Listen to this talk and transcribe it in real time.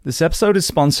This episode is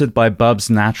sponsored by Bubs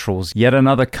Naturals, yet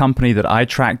another company that I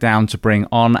tracked down to bring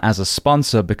on as a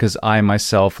sponsor because I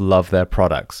myself love their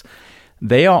products.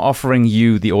 They are offering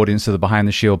you, the audience of the Behind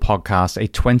the Shield podcast, a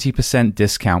 20%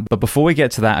 discount. But before we get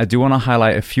to that, I do want to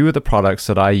highlight a few of the products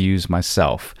that I use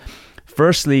myself.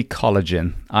 Firstly,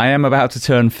 collagen. I am about to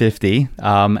turn 50,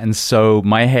 and so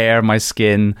my hair, my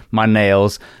skin, my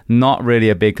nails, not really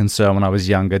a big concern when I was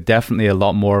younger, definitely a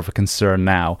lot more of a concern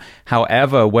now.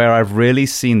 However, where I've really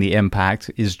seen the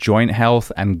impact is joint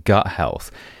health and gut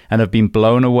health, and have been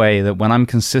blown away that when I'm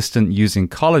consistent using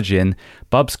collagen,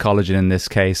 Bubs collagen in this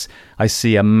case, I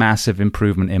see a massive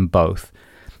improvement in both.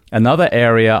 Another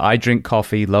area, I drink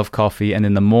coffee, love coffee, and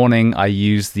in the morning I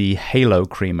use the Halo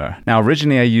Creamer. Now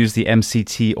originally I used the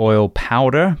MCT oil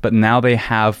powder, but now they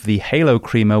have the Halo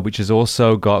Creamer, which has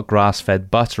also got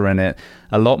grass-fed butter in it.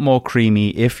 A lot more creamy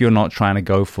if you're not trying to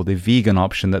go for the vegan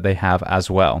option that they have as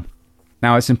well.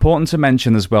 Now it's important to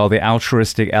mention as well the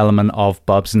altruistic element of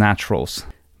Bubs Naturals.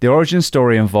 The origin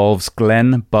story involves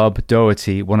Glenn "Bub"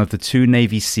 Doherty, one of the 2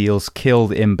 Navy SEALs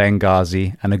killed in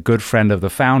Benghazi, and a good friend of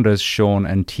the founders, Sean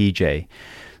and TJ.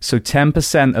 So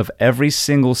 10% of every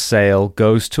single sale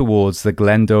goes towards the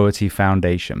Glenn Doherty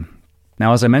Foundation.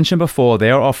 Now, as I mentioned before, they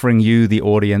are offering you, the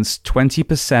audience,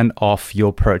 20% off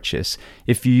your purchase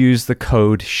if you use the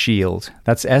code SHIELD.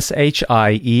 That's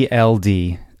SHIELD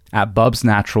at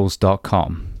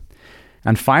bubsnaturals.com.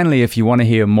 And finally, if you want to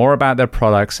hear more about their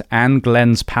products and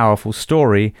Glenn's powerful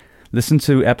story, listen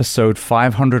to episode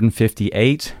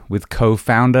 558 with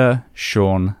co-founder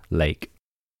Sean Lake.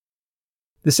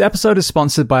 This episode is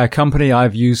sponsored by a company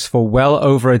I've used for well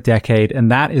over a decade,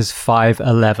 and that is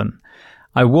 511.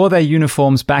 I wore their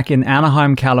uniforms back in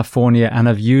Anaheim, California, and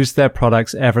have used their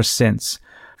products ever since.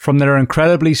 From their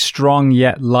incredibly strong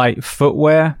yet light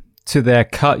footwear to their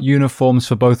cut uniforms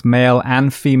for both male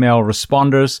and female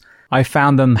responders, I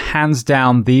found them hands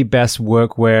down the best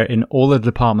workwear in all the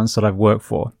departments that I've worked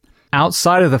for.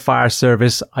 Outside of the fire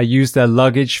service, I use their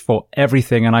luggage for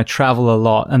everything and I travel a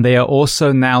lot, and they are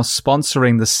also now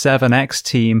sponsoring the 7X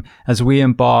team as we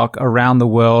embark around the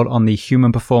world on the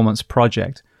Human Performance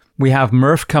Project. We have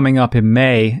Murph coming up in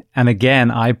May, and again,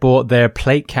 I bought their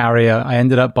plate carrier. I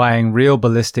ended up buying real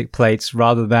ballistic plates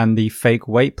rather than the fake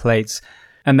weight plates,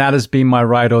 and that has been my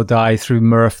ride or die through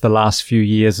Murph the last few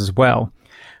years as well.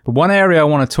 But one area I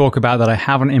want to talk about that I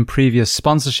haven't in previous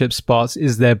sponsorship spots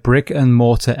is their brick and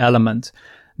mortar element.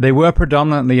 They were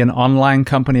predominantly an online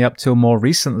company up till more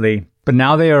recently, but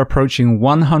now they are approaching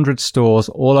 100 stores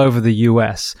all over the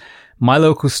US. My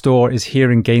local store is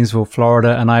here in Gainesville,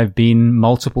 Florida, and I've been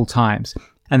multiple times.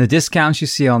 And the discounts you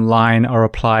see online are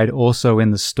applied also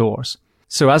in the stores.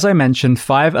 So as I mentioned,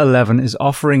 511 is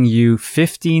offering you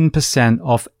 15%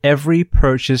 off every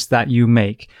purchase that you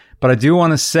make. But I do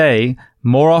want to say,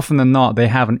 more often than not, they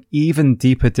have an even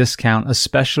deeper discount,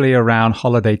 especially around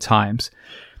holiday times.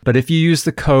 But if you use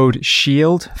the code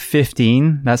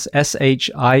SHIELD15, that's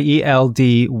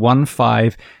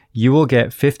SHIELD15, you will get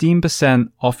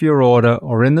 15% off your order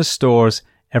or in the stores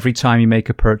every time you make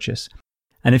a purchase.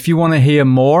 And if you want to hear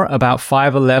more about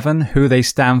 511, who they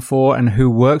stand for and who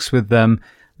works with them,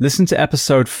 listen to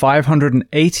episode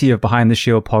 580 of Behind the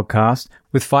Shield podcast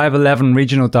with 511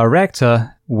 Regional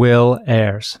Director Will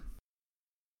Ayers.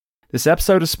 This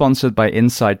episode is sponsored by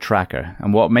Inside Tracker,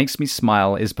 and what makes me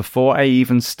smile is before I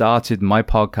even started my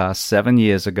podcast 7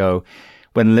 years ago,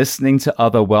 when listening to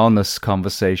other wellness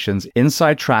conversations,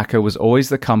 Inside Tracker was always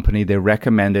the company they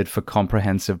recommended for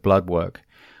comprehensive blood work.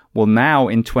 Well, now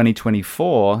in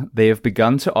 2024, they have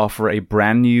begun to offer a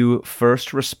brand new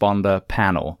first responder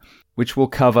panel, which will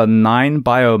cover 9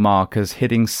 biomarkers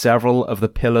hitting several of the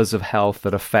pillars of health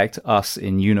that affect us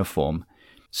in uniform: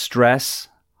 stress,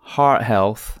 heart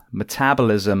health,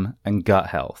 metabolism, and gut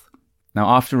health. Now,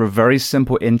 after a very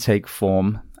simple intake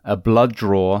form, a blood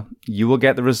draw, you will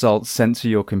get the results sent to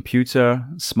your computer,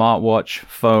 smartwatch,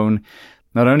 phone,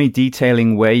 not only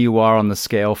detailing where you are on the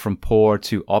scale from poor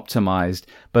to optimized,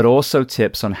 but also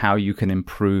tips on how you can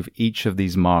improve each of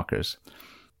these markers.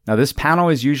 Now, this panel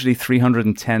is usually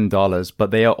 $310,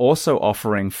 but they are also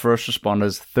offering first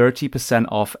responders 30%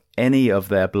 off any of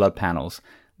their blood panels.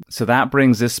 So that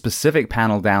brings this specific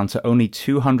panel down to only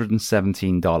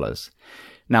 $217.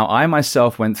 Now, I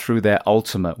myself went through their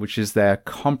Ultimate, which is their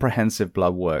comprehensive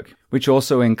blood work, which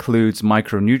also includes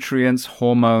micronutrients,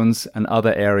 hormones, and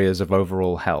other areas of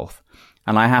overall health.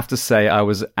 And I have to say, I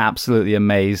was absolutely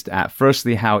amazed at,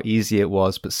 firstly, how easy it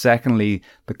was, but secondly,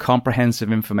 the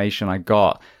comprehensive information I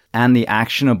got and the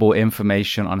actionable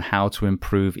information on how to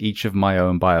improve each of my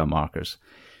own biomarkers.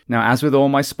 Now, as with all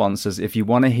my sponsors, if you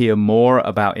want to hear more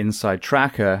about Inside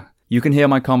Tracker, You can hear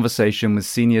my conversation with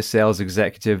Senior Sales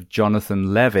Executive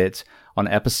Jonathan Levitt on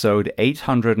episode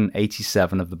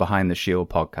 887 of the Behind the Shield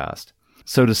podcast.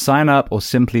 So to sign up or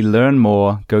simply learn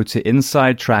more, go to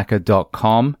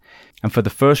InsideTracker.com. And for the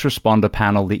first responder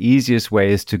panel, the easiest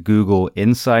way is to Google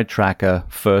Inside Tracker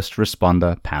First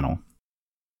Responder Panel.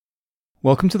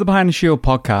 Welcome to the Behind the Shield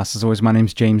podcast. As always, my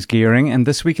name's James Gearing, and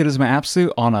this week it is my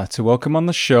absolute honor to welcome on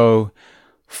the show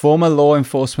former law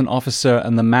enforcement officer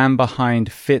and the man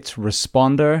behind Fit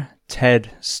Responder,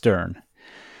 Ted Stern.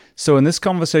 So in this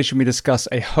conversation, we discuss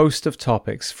a host of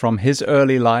topics from his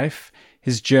early life,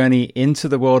 his journey into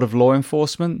the world of law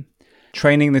enforcement,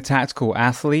 training the tactical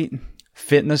athlete,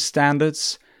 fitness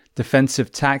standards, defensive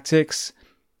tactics,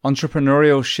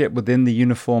 entrepreneurship within the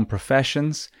uniformed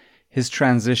professions, his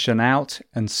transition out,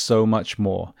 and so much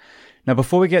more. Now,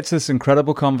 before we get to this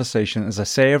incredible conversation, as I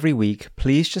say every week,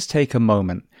 please just take a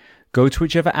moment. Go to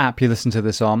whichever app you listen to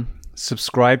this on,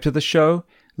 subscribe to the show,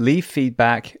 leave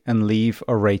feedback, and leave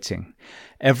a rating.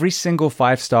 Every single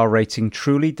 5-star rating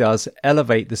truly does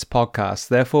elevate this podcast,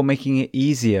 therefore making it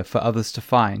easier for others to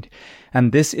find.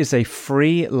 And this is a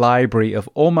free library of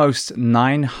almost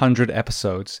 900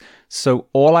 episodes. So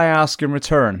all I ask in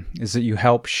return is that you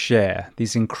help share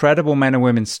these incredible men and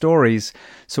women's stories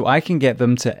so I can get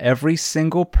them to every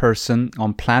single person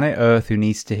on planet Earth who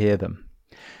needs to hear them.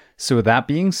 So with that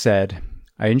being said,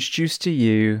 I introduce to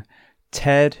you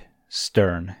Ted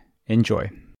Stern.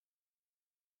 Enjoy.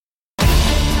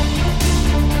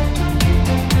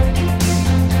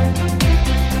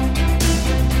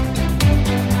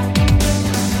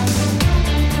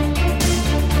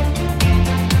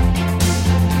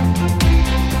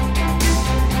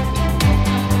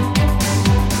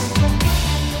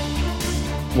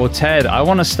 Well, Ted, I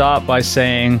want to start by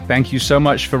saying thank you so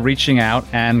much for reaching out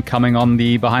and coming on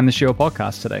the Behind the Shield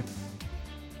podcast today.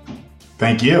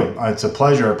 Thank you. It's a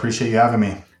pleasure. I appreciate you having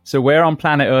me. So where on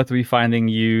planet Earth are we finding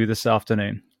you this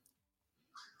afternoon?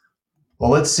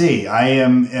 Well, let's see. I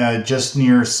am just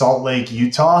near Salt Lake,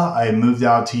 Utah. I moved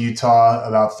out to Utah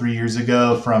about 3 years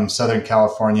ago from Southern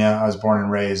California. I was born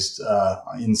and raised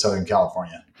in Southern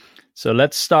California. So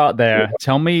let's start there.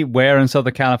 Tell me where in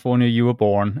Southern California you were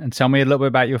born, and tell me a little bit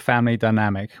about your family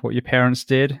dynamic, what your parents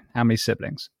did, how many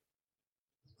siblings.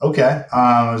 Okay.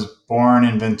 I was born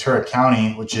in Ventura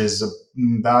County, which is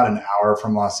about an hour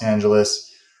from Los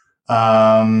Angeles.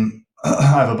 I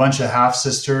have a bunch of half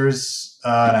sisters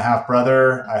and a half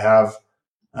brother. I have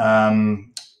a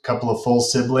couple of full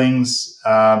siblings.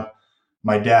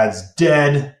 My dad's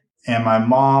dead, and my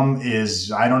mom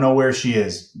is, I don't know where she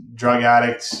is, drug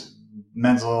addict,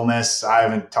 mental illness. I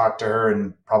haven't talked to her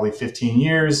in probably 15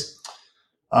 years.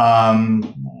 What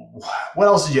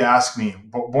else did you ask me?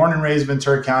 Born and raised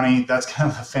Ventura County. That's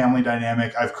kind of the family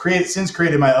dynamic. I've since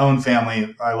created my own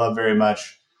family I love very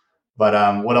much.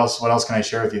 But what else can I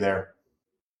share with you there?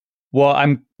 Well,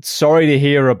 I'm sorry to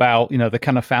hear about, the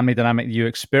kind of family dynamic you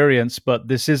experience, but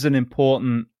this is an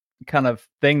important kind of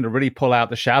thing to really pull out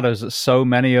the shadows that so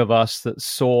many of us that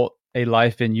sought a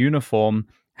life in uniform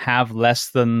have less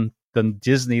than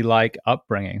Disney-like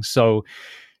upbringing. So,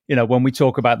 when we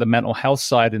talk about the mental health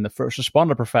side in the first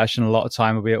responder profession, a lot of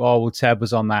time we'll be, oh, well, Ted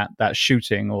was on that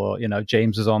shooting, or,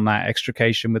 James was on that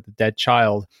extrication with the dead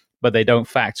child, but they don't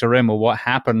factor in, well, what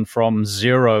happened from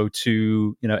 0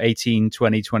 to, 18,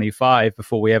 20, 25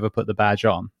 before we ever put the badge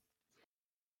on.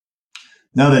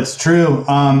 No, that's true.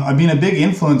 I mean, a big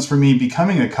influence for me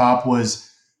becoming a cop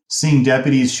was seeing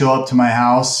deputies show up to my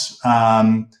house.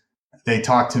 They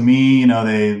talked to me,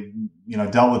 they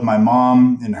dealt with my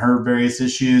mom and her various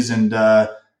issues, and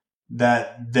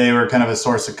that they were kind of a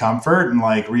source of comfort and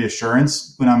like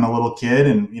reassurance when I'm a little kid,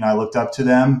 and I looked up to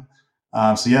them.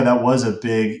 So yeah, that was a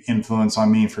big influence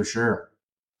on me for sure.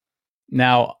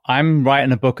 Now, I'm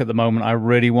writing a book at the moment. I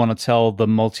really want to tell the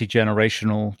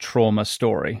multi-generational trauma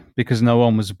story, because no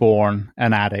one was born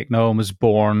an addict. No one was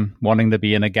born wanting to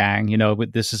be in a gang.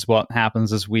 But this is what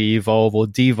happens as we evolve or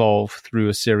devolve through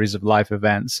a series of life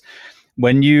events.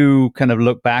 When you kind of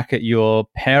look back at your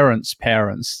parents'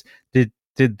 did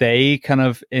they kind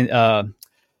of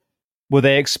were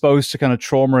they exposed to kind of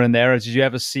trauma in there? Or did you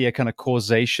ever see a kind of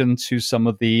causation to some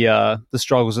of the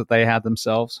struggles that they had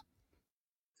themselves?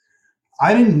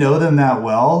 I didn't know them that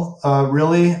well,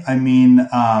 really. I mean,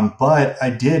 but I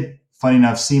did, funny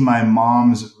enough, see my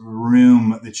mom's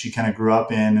room that she kind of grew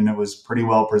up in, and it was pretty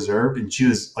well preserved. And she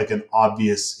was like an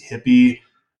obvious hippie.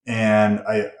 And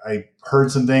I heard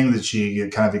some things that she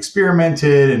kind of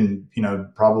experimented and,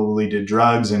 probably did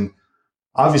drugs. And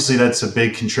obviously that's a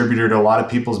big contributor to a lot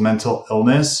of people's mental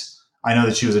illness. I know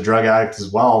that she was a drug addict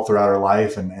as well throughout her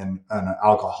life, and an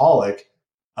alcoholic.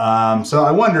 So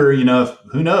I wonder, if,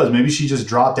 who knows, maybe she just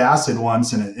dropped acid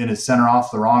once and it sent her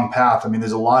off the wrong path. I mean,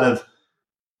 there's a lot of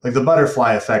like the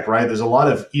butterfly effect, right? There's a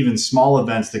lot of even small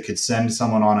events that could send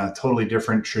someone on a totally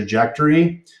different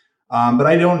trajectory. But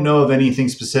I don't know of anything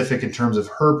specific in terms of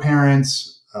her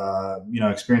parents,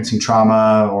 experiencing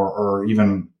trauma or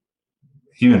even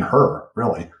her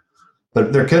really.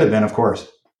 But there could have been, of course.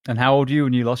 And how old were you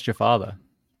when you lost your father?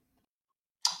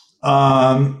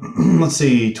 Let's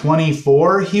see,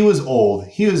 24. He was old.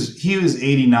 He was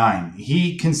 89.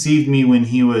 He conceived me when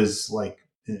he was like,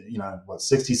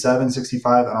 67,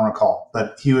 65. I don't recall,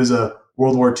 but he was a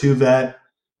World War II vet.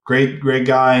 Great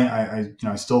guy.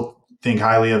 I still think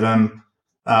highly of him.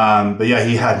 But yeah,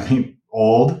 he had me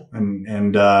old,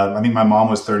 and I think my mom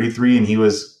was 33, and he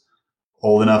was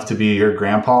old enough to be her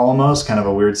grandpa almost. Kind of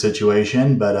a weird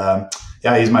situation, but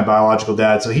yeah, he's my biological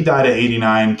dad. So he died at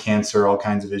 89, cancer, all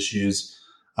kinds of issues,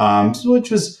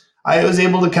 which was I was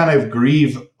able to kind of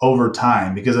grieve over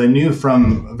time because I knew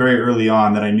from very early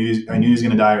on that I knew he was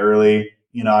going to die early.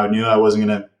 I knew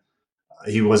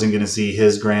he wasn't going to see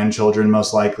his grandchildren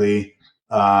most likely.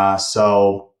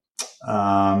 So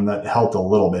that helped a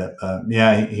little bit. But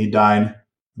yeah, he died.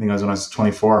 I think it was when I was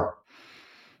 24.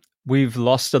 We've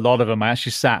lost a lot of them. I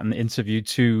actually sat and interviewed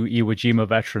two Iwo Jima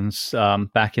veterans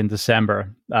back in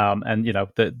December, and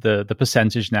the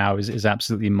percentage now is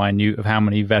absolutely minute of how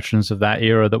many veterans of that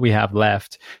era that we have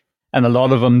left, and a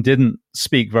lot of them didn't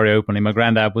speak very openly. My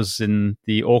granddad was in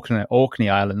the Orkney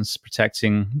Islands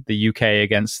protecting the UK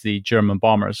against the German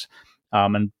bombers,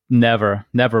 and never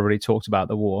really talked about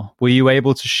the war. Were you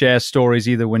able to share stories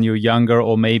either when you were younger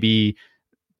or maybe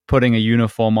putting a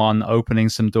uniform on, opening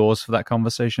some doors for that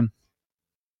conversation?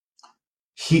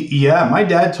 Yeah, my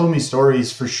dad told me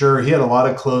stories for sure. He had a lot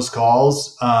of close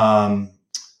calls.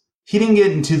 He didn't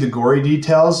get into the gory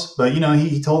details, but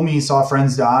he told me he saw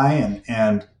friends die,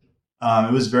 and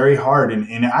it was very hard.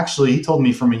 And actually, he told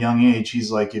me from a young age, he's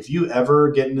like, if you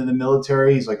ever get into the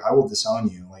military, he's like, I will disown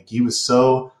you. Like he was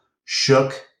so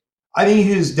shook. I think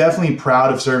he was definitely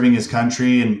proud of serving his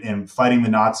country and fighting the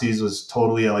Nazis was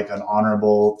totally like an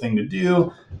honorable thing to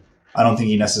do. I don't think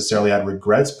he necessarily had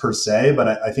regrets per se, but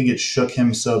I think it shook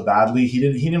him so badly. He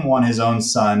didn't want his own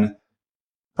son,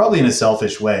 probably in a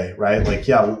selfish way, right? Like,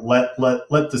 yeah, let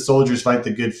the soldiers fight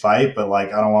the good fight, but like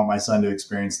I don't want my son to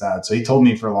experience that. So he told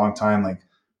me for a long time, like,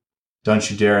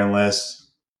 don't you dare enlist.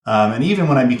 And even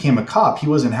when I became a cop, he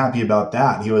wasn't happy about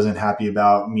that. He wasn't happy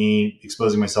about me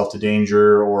exposing myself to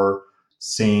danger or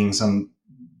seeing some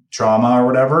trauma or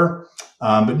whatever.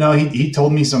 But no, he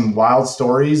told me some wild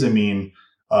stories. I mean,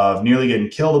 of nearly getting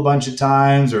killed a bunch of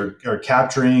times or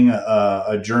capturing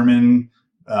a German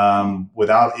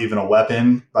without even a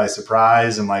weapon by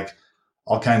surprise and like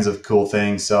all kinds of cool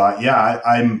things. So yeah,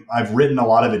 I've written a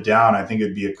lot of it down. I think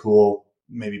it'd be a cool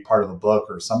maybe part of a book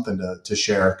or something to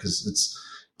share because it's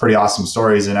pretty awesome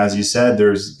stories. And as you said,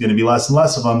 there's going to be less and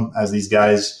less of them as these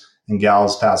guys and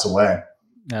gals pass away.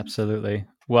 Absolutely.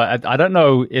 Well, I don't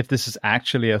know if this is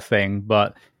actually a thing,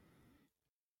 but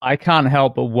I can't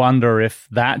help but wonder if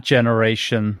that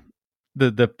generation,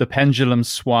 the pendulum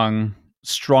swung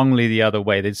strongly the other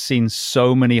way. They'd seen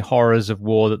so many horrors of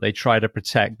war that they try to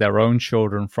protect their own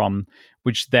children from,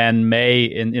 which then may,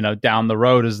 down the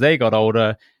road as they got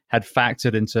older, had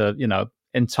factored into,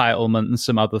 entitlement and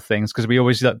some other things. Because we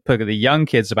always look at the young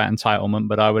kids about entitlement,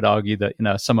 but I would argue that,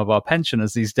 some of our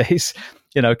pensioners these days,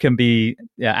 can be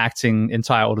acting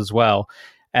entitled as well.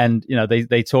 And,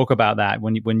 they talk about that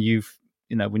when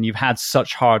you've had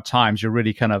such hard times, you're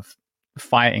really kind of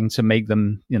fighting to make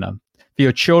them, for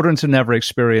your children to never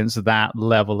experience that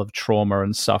level of trauma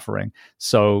and suffering.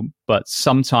 So, but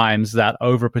sometimes that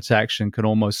overprotection can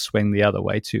almost swing the other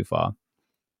way too far.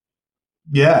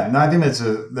 Yeah, no, I think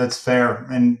that's fair.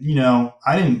 And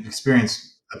I didn't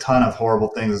experience a ton of horrible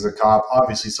things as a cop.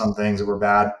 Obviously, some things that were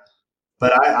bad,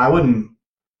 but I wouldn't.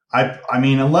 I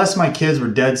mean, unless my kids were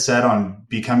dead set on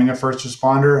becoming a first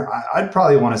responder, I'd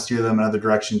probably want to steer them another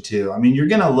direction too. I mean, you're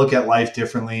going to look at life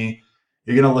differently.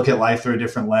 You're going to look at life through a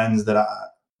different lens that I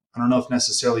don't know if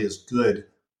necessarily is good,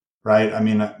 right? I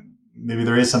mean, maybe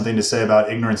there is something to say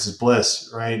about ignorance is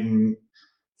bliss, right? And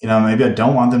maybe I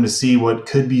don't want them to see what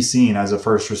could be seen as a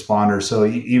first responder. So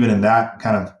even in that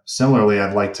kind of similarly,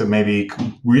 I'd like to maybe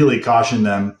really caution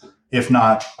them, if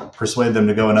not persuade them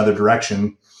to go another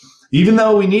direction, even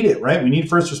though we need it, right? We need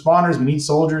first responders, we need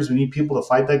soldiers, we need people to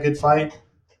fight that good fight.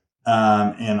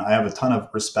 And I have a ton of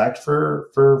respect for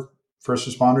first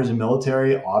responders and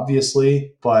military,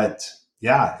 obviously, but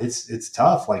yeah, it's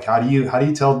tough. Like, how do you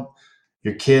tell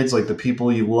your kids, like the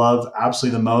people you love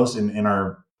absolutely the most and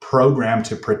are programmed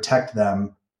to protect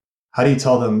them, how do you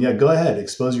tell them, yeah, go ahead,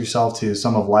 expose yourself to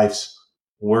some of life's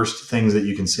worst things that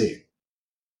you can see?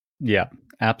 Yeah,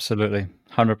 absolutely.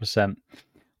 100%.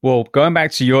 Well, going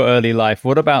back to your early life,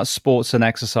 what about sports and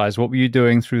exercise? What were you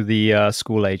doing through the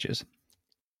school ages?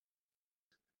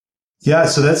 Yeah,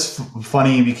 so that's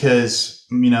funny because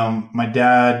my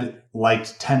dad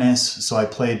liked tennis, so I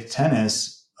played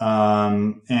tennis,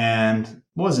 and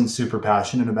wasn't super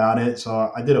passionate about it.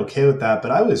 So I did okay with that,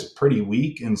 but I was pretty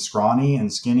weak and scrawny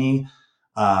and skinny.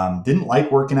 Didn't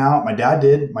like working out. My dad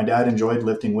did. My dad enjoyed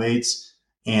lifting weights,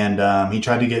 and he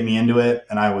tried to get me into it,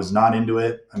 and I was not into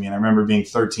it. I mean, I remember being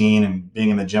 13 and being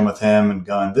in the gym with him and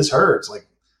going, "This hurts. Like,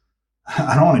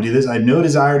 I don't want to do this." I had no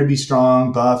desire to be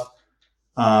strong, buff.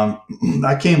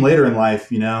 That came later in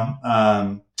life,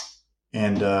 and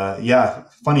yeah,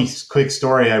 funny quick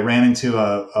story. I ran into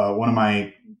one of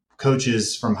my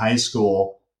coaches from high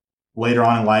school later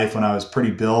on in life when I was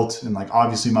pretty built and like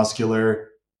obviously muscular.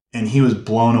 And he was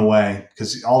blown away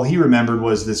because all he remembered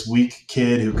was this weak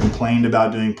kid who complained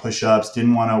about doing push-ups,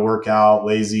 didn't want to work out,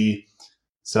 lazy.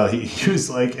 So he was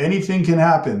like, anything can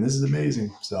happen. This is amazing.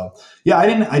 So yeah,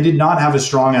 I did not have a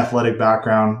strong athletic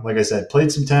background. Like I said,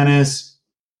 played some tennis,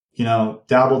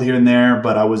 dabbled here and there,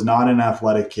 but I was not an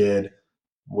athletic kid,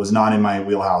 was not in my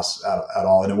wheelhouse at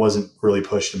all. And it wasn't really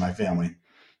pushed in my family.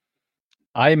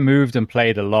 I moved and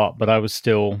played a lot, but I was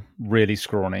still really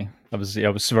scrawny. I was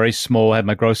very small. I had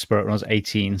my growth spurt when I was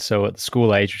 18. So at the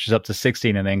school age, which is up to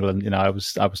 16 in England, I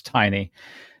was tiny.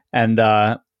 And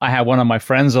I had one of my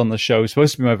friends on the show. It was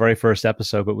supposed to be my very first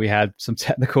episode, but we had some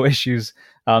technical issues.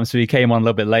 So he came on a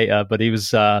little bit later. But he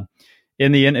was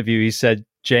in the interview. He said,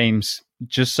 "James,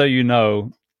 just so you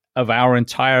know, of our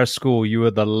entire school, you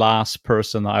were the last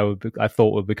person I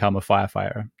thought would become a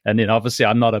firefighter." And obviously,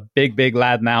 I'm not a big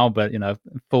lad now, but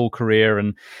full career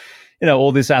and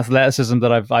all this athleticism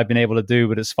that I've been able to do.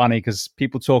 But it's funny because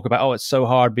people talk about, oh, it's so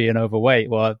hard being overweight.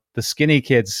 Well, the skinny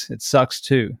kids, it sucks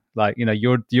too. Like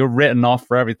you're written off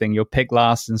for everything. You're picked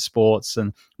last in sports,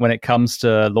 and when it comes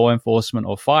to law enforcement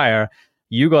or fire,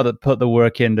 you got to put the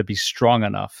work in to be strong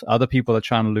enough. Other people are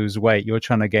trying to lose weight. You're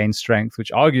trying to gain strength,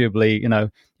 which arguably,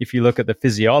 if you look at the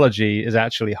physiology, is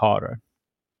actually harder.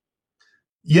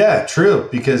 Yeah, true.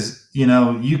 Because, you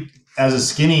as a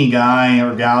skinny guy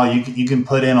or gal, you can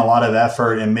put in a lot of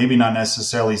effort and maybe not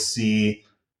necessarily see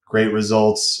great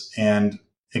results. And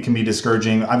it can be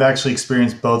discouraging. I've actually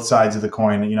experienced both sides of the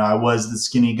coin. I was the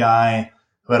skinny guy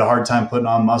who had a hard time putting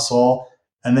on muscle.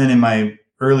 And then in my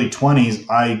early 20s,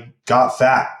 I got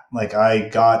fat. Like I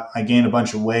gained a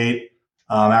bunch of weight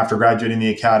after graduating the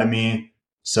academy.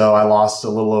 So I lost a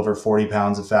little over 40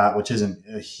 pounds of fat, which isn't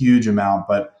a huge amount,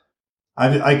 but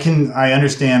I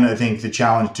understand, I think, the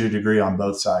challenge to a degree on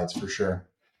both sides for sure.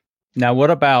 Now,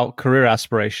 what about career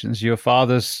aspirations? Your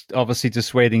father's obviously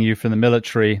dissuading you from the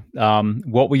military.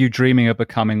 What were you dreaming of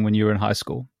becoming when you were in high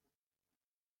school?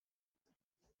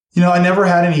 I never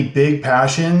had any big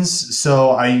passions,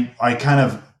 so I kind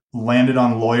of landed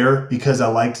on lawyer because I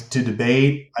liked to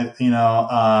debate.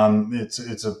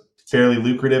 It's a fairly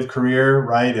lucrative career,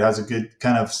 right? It has a good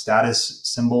kind of status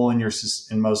symbol in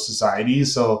most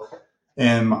societies. So,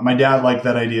 and my dad liked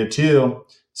that idea too.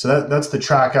 So that's the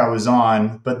track I was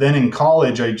on. But then in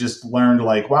college, I just learned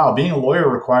like, wow, being a lawyer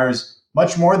requires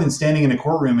much more than standing in a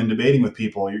courtroom and debating with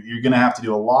people. You're going to have to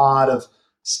do a lot of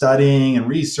studying and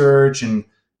research and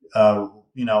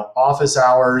office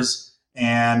hours.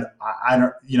 And I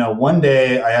don't, one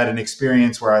day I had an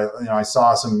experience where I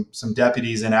saw some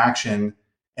deputies in action,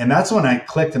 and that's when I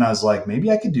clicked and I was like,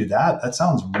 maybe I could do that. That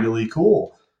sounds really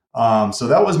cool. So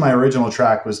that was my original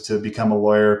track, was to become a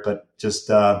lawyer, but just,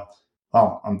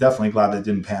 well, I'm definitely glad that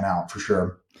didn't pan out for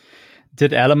sure.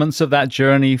 Did elements of that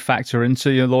journey factor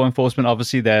into your law enforcement?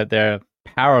 Obviously, they're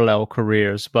parallel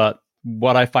careers, but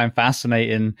what I find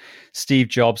fascinating, Steve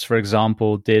Jobs, for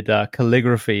example, did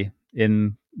calligraphy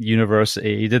in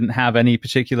university. He didn't have any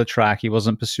particular track. He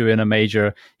wasn't pursuing a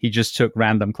major. He just took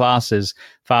random classes.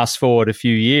 Fast forward a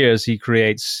few years, he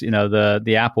creates,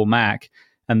 the Apple Mac,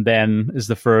 and then is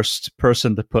the first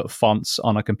person to put fonts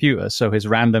on a computer. So his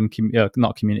random,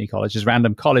 not community college, his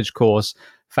random college course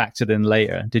factored in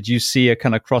later. Did you see a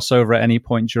kind of crossover at any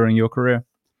point during your career?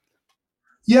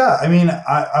 Yeah, I mean,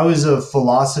 I was a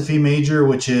philosophy major,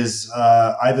 which is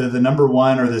either the number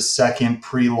one or the second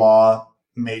pre-law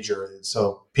major.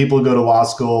 So people who go to law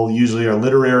school usually are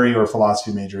literary or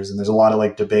philosophy majors, and there's a lot of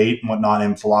like debate and whatnot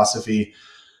in philosophy.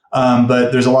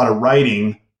 But there's a lot of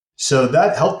writing. So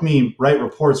that helped me write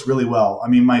reports really well. I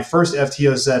mean, my first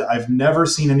FTO said, I've never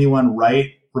seen anyone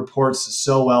write reports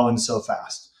so well and so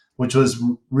fast, which was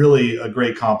really a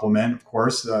great compliment, of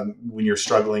course, when you're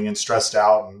struggling and stressed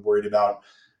out and worried about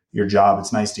your job.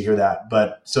 It's nice to hear that.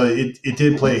 But so it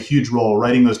did play a huge role.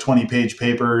 Writing those 20-page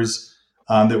papers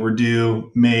that were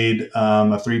due made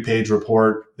a 3-page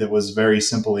report that was very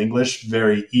simple English,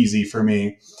 very easy for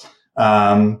me.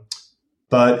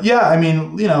 But yeah, I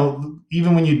mean,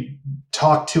 even when you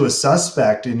talk to a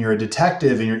suspect and you're a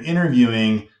detective and you're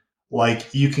interviewing,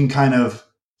 like you can kind of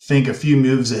think a few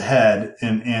moves ahead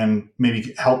and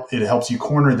maybe it helps you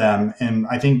corner them. And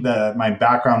I think that my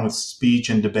background with speech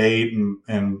and debate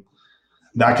and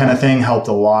that kind of thing helped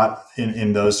a lot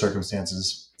in those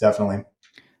circumstances. Definitely.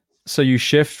 So you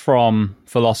shift from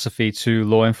philosophy to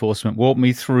law enforcement. Walk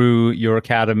me through your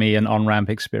academy and on-ramp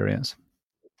experience.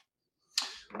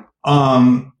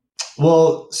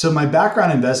 Well, so my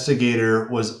background investigator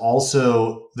was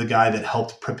also the guy that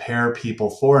helped prepare people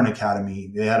for an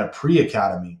academy. They had a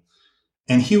pre-academy,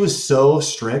 and he was so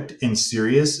strict and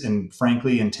serious and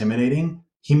frankly intimidating.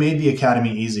 He made the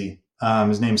academy easy.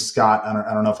 His name's Scott. I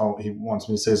don't know if he wants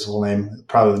me to say his full name.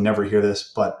 Probably would never hear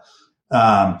this, but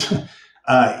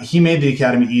he made the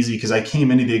academy easy because I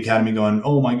came into the academy going,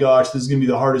 oh my gosh, this is going to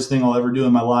be the hardest thing I'll ever do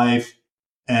in my life.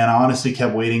 And I honestly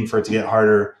kept waiting for it to get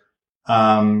harder.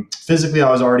 Physically,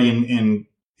 I was already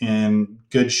in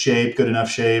good shape, good enough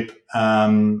shape.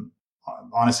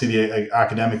 Honestly, the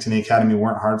academics in the academy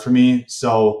weren't hard for me.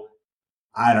 So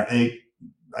I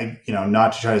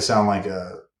not to try to sound like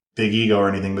a big ego or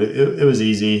anything, but it was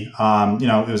easy.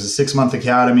 It was a 6-month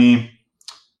academy.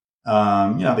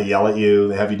 They yell at you,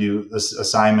 they have you do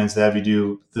assignments, they have you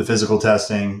do the physical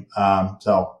testing.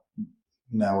 So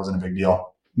that wasn't a big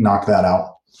deal. Knock that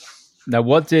out. Now,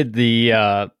 what did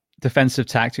the defensive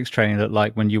tactics training look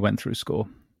like when you went through school?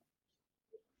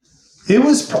 It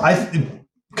was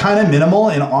kind of minimal.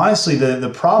 And honestly,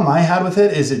 the problem I had with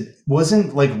it is it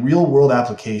wasn't like real world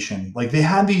application. Like they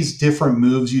had these different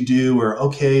moves you do where,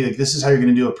 okay, like this is how you're going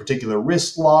to do a particular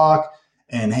wrist lock.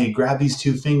 And hey, grab these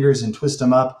 2 fingers and twist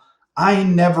them up. I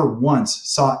never once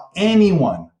saw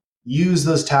anyone use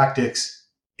those tactics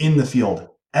in the field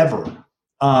ever.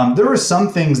 There were some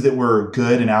things that were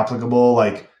good and applicable,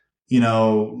 like,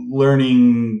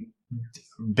 learning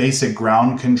basic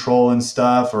ground control and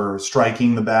stuff or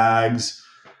striking the bags.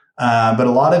 But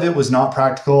a lot of it was not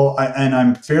practical. And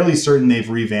I'm fairly certain they've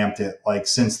revamped it. Like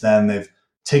since then, they've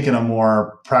taken a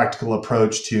more practical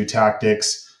approach to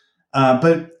tactics.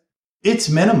 But it's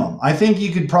minimum. I think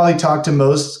you could probably talk to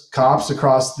most cops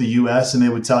across the U.S. and they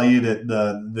would tell you that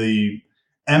the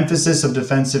emphasis of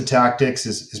defensive tactics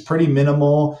is pretty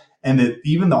minimal, and that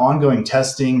even the ongoing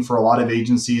testing for a lot of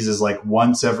agencies is like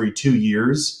once every 2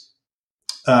 years,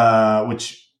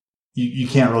 which you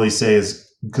can't really say is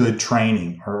good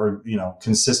training or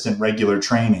consistent regular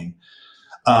training.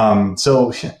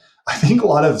 So I think a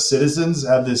lot of citizens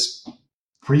have this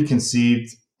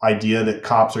preconceived idea that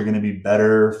cops are going to be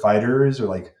better fighters or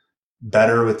like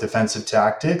better with defensive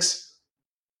tactics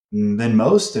than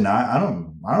most. And I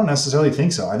don't necessarily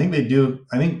think so. I think they do.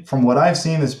 I think from what I've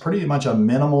seen, it's pretty much a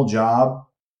minimal job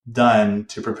done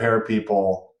to prepare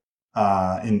people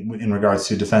in regards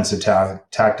to defensive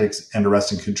tactics and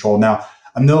arrest and control. Now,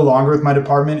 I'm no longer with my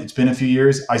department. It's been a few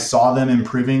years. I saw them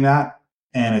improving that,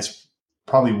 and it's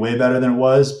probably way better than it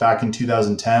was back in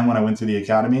 2010 when I went through the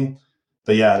academy.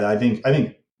 But yeah, I think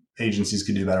agencies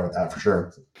could do better with that for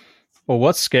sure. Well,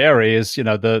 what's scary is,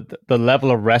 the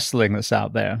level of wrestling that's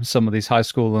out there. Some of these high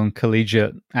school and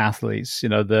collegiate athletes, the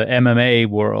MMA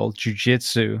world,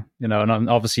 jiu-jitsu, and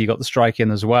obviously you got the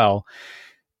striking as well.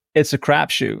 It's a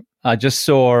crapshoot. I just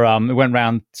saw, it went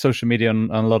around social media on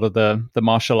a lot of the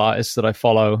martial artists that I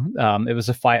follow. It was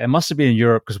a fight. It must have been in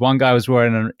Europe because one guy was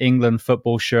wearing an England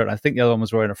football shirt. I think the other one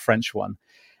was wearing a French one.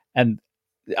 And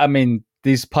I mean,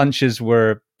 these punches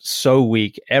were so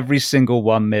weak. Every single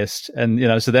one missed.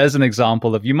 And, so there's an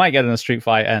example of you might get in a street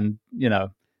fight and,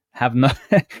 have no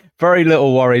very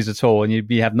little worries at all. And you'd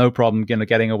have no problem,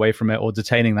 getting away from it or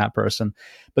detaining that person.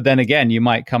 But then again, you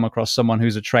might come across someone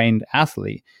who's a trained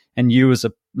athlete, and you as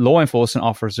a law enforcement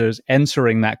officer is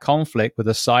entering that conflict with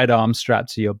a sidearm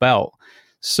strapped to your belt.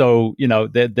 So,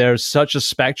 there's such a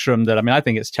spectrum that, I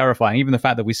think it's terrifying. Even the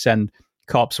fact that we send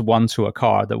cops one to a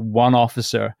car, that one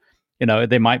officer,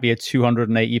 they might be a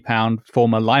 280-pound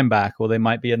former linebacker, or they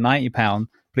might be a 90-pound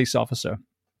police officer.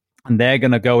 And they're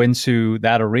going to go into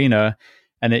that arena,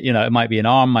 and it might be an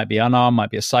arm, might be unarmed, might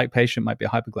be a psych patient, might be a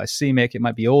hypoglycemic, it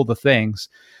might be all the things.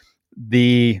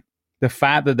 The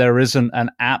fact that there isn't an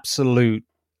absolute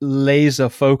laser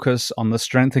focus on the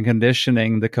strength and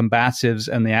conditioning, the combatives,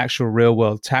 and the actual real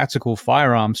world tactical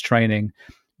firearms training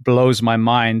blows my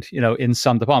mind, in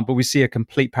some department. But we see a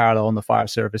complete parallel in the fire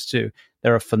service too.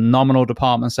 There are phenomenal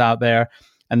departments out there,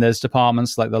 and there's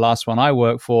departments like the last one I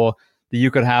work for that you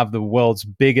could have the world's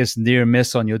biggest near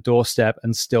miss on your doorstep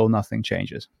and still nothing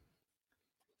changes.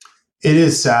 It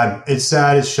is sad. It's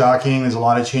sad. It's shocking. There's a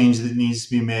lot of change that needs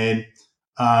to be made.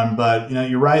 But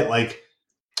you're right. Like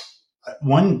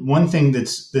one thing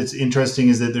that's interesting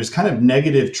is that there's kind of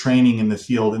negative training in the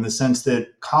field, in the sense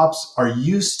that cops are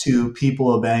used to people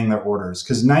obeying their orders,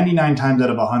 because 99 times out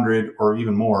of 100 or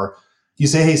even more, you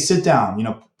say, "Hey, sit down.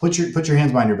 Put your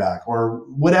hands behind your back," or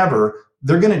whatever.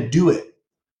 They're going to do it.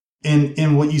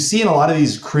 And what you see in a lot of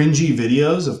these cringy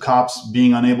videos of cops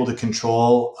being unable to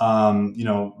control,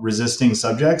 resisting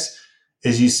subjects,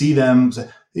 is you see them,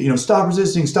 "Stop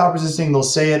resisting, stop resisting." They'll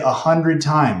say it 100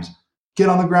 times. "Get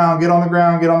on the ground, get on the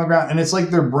ground, get on the ground." And it's like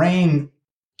their brain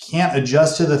can't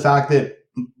adjust to the fact that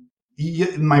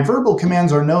my verbal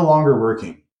commands are no longer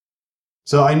working.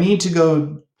 So I need to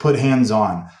go put hands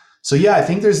on. So yeah, I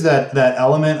think there's that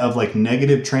element of like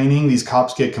negative training. These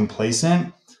cops get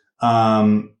complacent.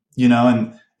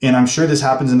 And I'm sure this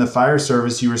happens in the fire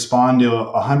service. You respond to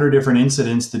 100 different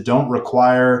incidents that don't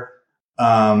require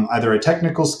either a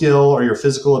technical skill or your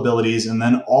physical abilities. And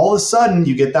then all of a sudden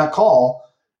you get that call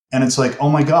and it's like, oh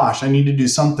my gosh, I need to do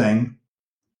something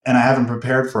and I haven't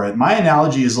prepared for it. My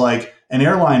analogy is like an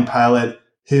airline pilot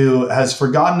who has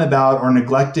forgotten about or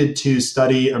neglected to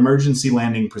study emergency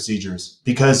landing procedures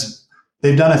because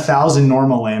they've done 1,000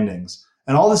 normal landings.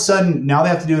 And all of a sudden, now they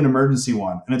have to do an emergency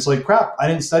one. And it's like, crap, I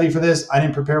didn't study for this. I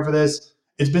didn't prepare for this.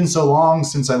 It's been so long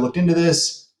since I looked into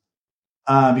this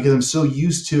because I'm so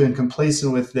used to and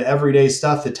complacent with the everyday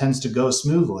stuff that tends to go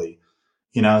smoothly,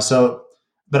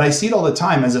 but I see it all the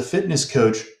time. As a fitness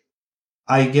coach,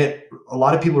 I get a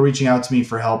lot of people reaching out to me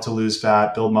for help to lose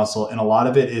fat, build muscle. And a lot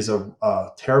of it is a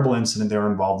terrible incident they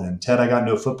were involved in. "Ted, I got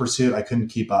into a foot pursuit. I couldn't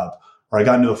keep up." Or "I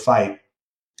got into a fight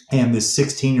and this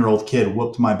 16-year-old kid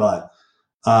whooped my butt."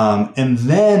 And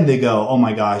then they go, "Oh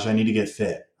my gosh, I need to get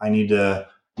fit. I need to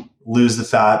lose the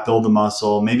fat, build the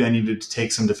muscle. Maybe I need to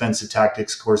take some defensive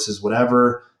tactics courses,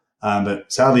 whatever."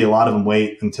 But sadly, a lot of them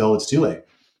wait until it's too late.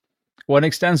 Well, it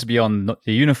extends beyond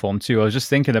the uniform too. I was just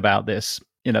thinking about this.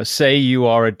 Say you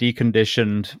are a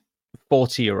deconditioned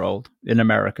 40-year-old in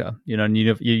America, and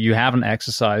you haven't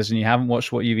exercised and you haven't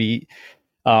watched what you eat.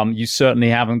 You certainly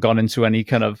haven't gone into any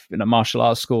kind of martial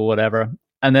arts school, whatever.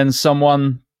 And then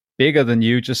someone bigger than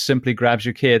you just simply grabs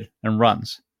your kid and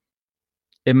runs.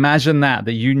 Imagine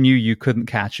that you knew you couldn't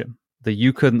catch them, that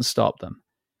you couldn't stop them.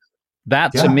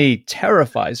 That to me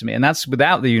terrifies me. And that's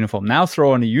without the uniform. Now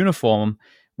throw on a uniform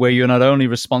where you're not only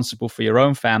responsible for your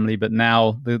own family, but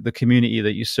now the community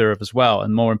that you serve as well.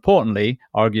 And more importantly,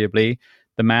 arguably,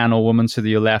 the man or woman to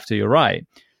your left or your right.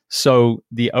 So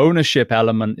the ownership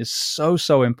element is so,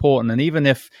 so important. And even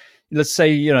if, let's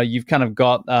say, you've kind of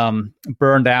got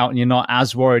burned out and you're not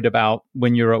as worried about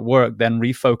when you're at work, then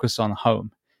refocus on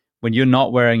home. When you're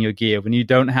not wearing your gear, when you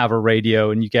don't have a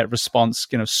radio and you get response,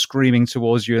 screaming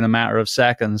towards you in a matter of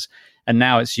seconds, and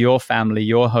now it's your family,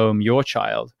 your home, your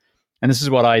child. And this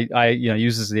is what I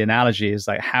use as the analogy is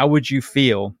like, how would you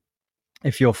feel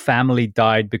if your family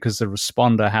died because the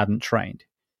responder hadn't trained?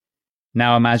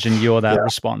 Now imagine you're that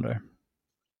responder.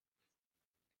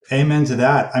 Amen to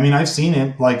that. I mean, I've seen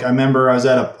it. Like I remember I was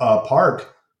at a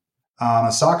park on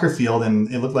a soccer field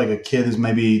and it looked like a kid who's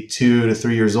maybe 2 to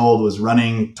 3 years old was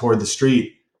running toward the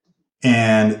street.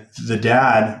 And the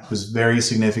dad was very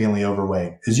significantly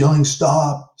overweight, is yelling,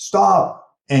 "Stop, stop."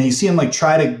 And you see him like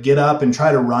try to get up and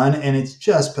try to run. And it's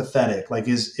just pathetic. Like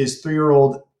his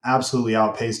 3-year-old absolutely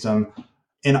outpaced him.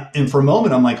 And for a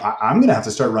moment, I'm like, I'm going to have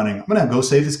to start running. I'm going to go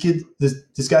save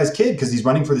this guy's kid because he's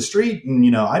running for the street.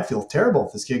 And, I'd feel terrible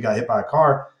if this kid got hit by a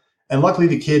car. And luckily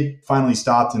the kid finally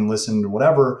stopped and listened or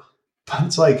whatever. But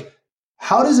it's like,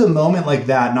 how does a moment like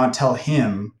that not tell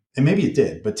him, and maybe it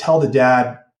did, but tell the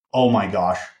dad, "Oh my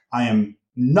gosh, I am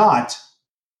not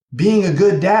being a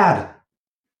good dad.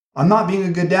 I'm not being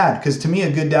a good dad." Because to me,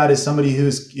 a good dad is somebody who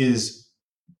is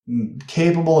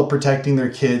capable of protecting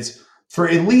their kids for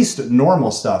at least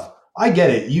normal stuff. I get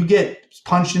it. You get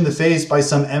punched in the face by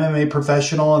some MMA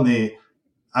professional and they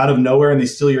out of nowhere and they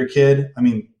steal your kid. I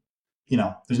mean,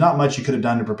 there's not much you could have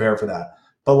done to prepare for that.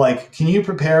 But like, can you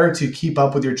prepare to keep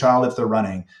up with your child if they're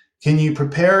running? Can you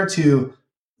prepare to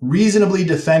reasonably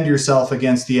defend yourself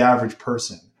against the average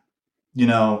person?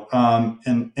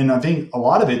 And I think a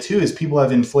lot of it too is people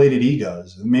have inflated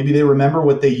egos. Maybe they remember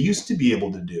what they used to be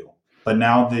able to do, but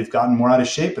now they've gotten more out of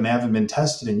shape and they haven't been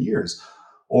tested in years.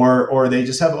 Or they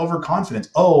just have overconfidence.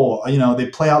 They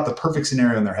play out the perfect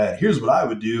scenario in their head. Here's what I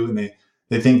would do. And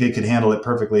they think they could handle it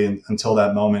perfectly until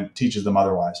that moment teaches them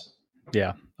otherwise.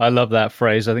 Yeah. I love that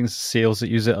phrase. I think it's SEALs that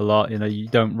use it a lot. You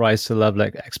don't rise to the level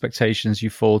of expectations,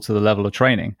 you fall to the level of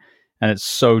training. And it's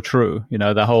so true.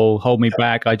 The whole hold me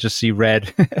back, I just see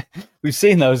red. We've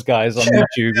seen those guys on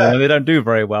YouTube. Yeah. They don't do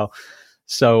very well.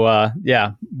 So,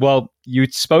 yeah. Well, you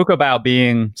spoke about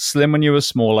being slim when you were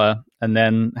smaller and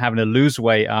then having to lose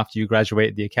weight after you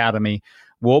graduated the academy.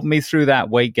 Walk me through that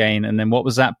weight gain. And then what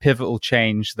was that pivotal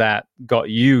change that got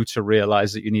you to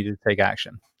realize that you needed to take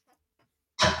action?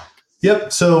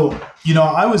 Yep. So,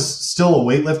 I was still a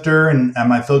weightlifter and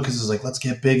my focus was like, let's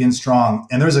get big and strong.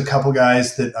 And there's a couple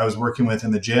guys that I was working with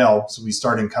in the jail. So we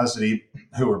started in custody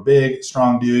who were big,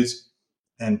 strong dudes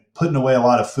and putting away a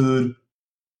lot of food.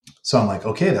 So I'm like,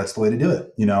 okay, that's the way to do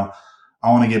it. I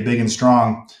want to get big and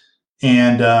strong.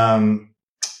 And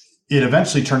it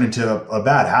eventually turned into a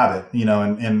bad habit,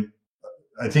 and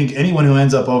I think anyone who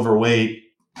ends up overweight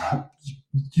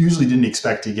usually didn't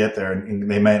expect to get there.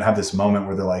 And they might have this moment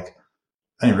where they're like,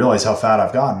 I didn't realize how fat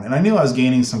I've gotten. And I knew I was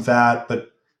gaining some fat,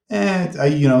 but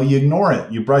you ignore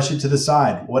it. You brush it to the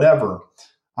side, whatever.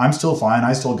 I'm still fine.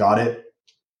 I still got it.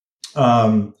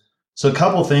 So a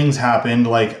couple things happened.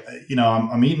 Like,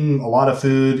 I'm eating a lot of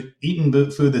food, eating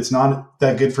food that's not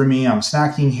that good for me. I'm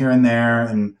snacking here and there.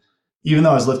 And even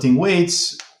though I was lifting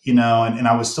weights, and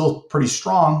I was still pretty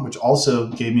strong, which also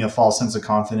gave me a false sense of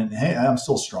confidence. Hey, I'm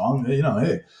still strong. Hey,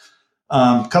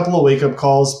 a couple of wake up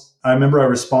calls. I remember I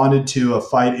responded to a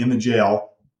fight in the jail.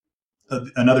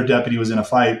 Another deputy was in a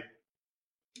fight.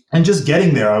 And just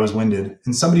getting there, I was winded.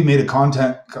 And somebody made a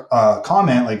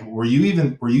comment like, "Were you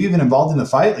even involved in the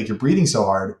fight? Like, you're breathing so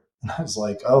hard." And I was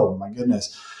like, "Oh my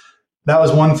goodness." That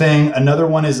was one thing. Another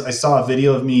one is I saw a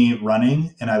video of me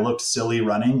running, and I looked silly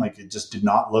running. Like, it just did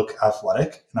not look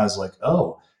athletic. And I was like,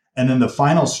 "Oh." And then the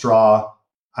final straw,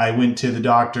 I went to the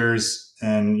doctors,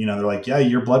 and they're like, "Yeah,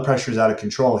 your blood pressure is out of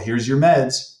control. Here's your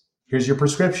meds. Here's your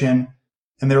prescription."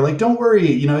 And they're like, "Don't worry,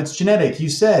 it's genetic. You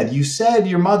said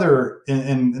your mother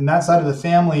and that side of the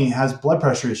family has blood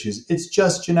pressure issues. It's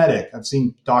just genetic." I've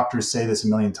seen doctors say this a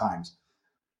million times.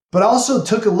 But I also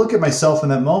took a look at myself in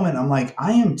that moment. I'm like,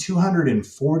 I am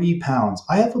 240 pounds.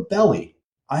 I have a belly.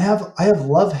 I have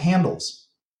love handles.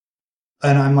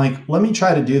 And I'm like, let me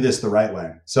try to do this the right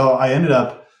way. So I ended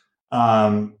up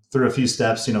through a few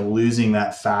steps, losing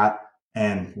that fat.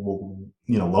 And,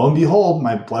 lo and behold,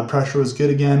 my blood pressure was good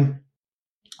again.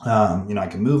 I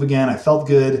can move again. I felt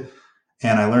good.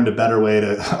 And I learned a better way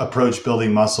to approach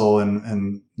building muscle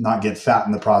and not get fat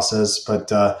in the process. But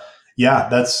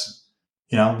that's,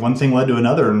 one thing led to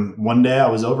another. And one day I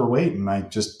was overweight and I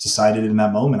just decided in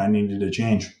that moment I needed to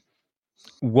change.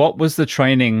 What was the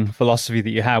training philosophy that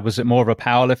you had? Was it more of a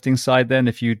powerlifting side then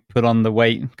if you put on the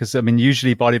weight? Because,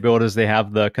 usually bodybuilders, they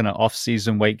have the kind of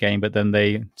off-season weight gain, but then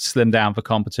they slim down for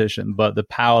competition. But the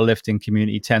powerlifting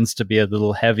community tends to be a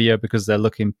little heavier because they're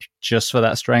looking just for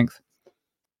that strength.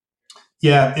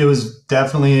 Yeah, it was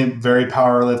definitely very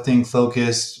powerlifting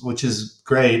focused, which is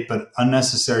great, but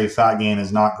unnecessary fat gain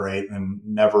is not great and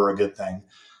never a good thing.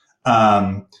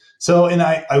 And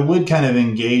I would kind of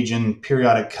engage in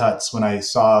periodic cuts when I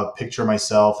saw a picture of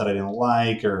myself that I didn't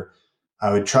like, or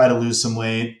I would try to lose some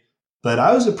weight, but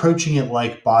I was approaching it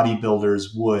like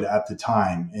bodybuilders would at the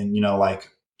time. And, like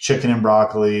chicken and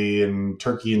broccoli and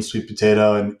turkey and sweet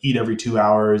potato and eat every 2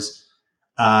 hours.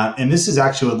 And this is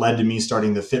actually what led to me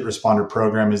starting the Fit Responder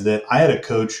program, is that I had a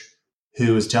coach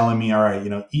who was telling me, all right,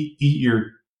 eat your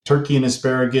turkey and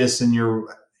asparagus and your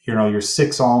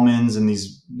 6 almonds and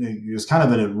these. It was kind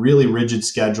of a really rigid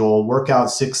schedule, work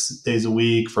out 6 days a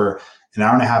week for an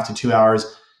hour and a half to 2 hours.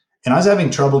 And I was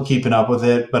having trouble keeping up with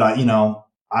it, but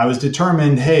I was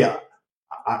determined, hey,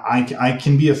 I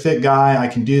can be a fit guy. I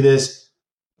can do this.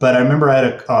 But I remember I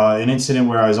had an incident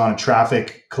where I was on a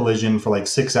traffic collision for like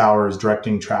 6 hours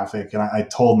directing traffic. And I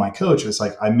told my coach, it's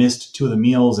like, I missed 2 of the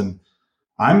meals and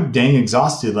I'm dang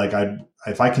exhausted. Like,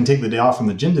 if I can take the day off from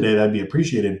the gym today, that'd be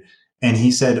appreciated. And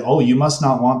he said, "Oh, you must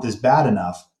not want this bad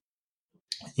enough."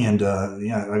 And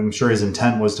I'm sure his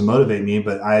intent was to motivate me,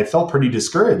 but I felt pretty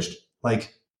discouraged.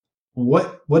 Like,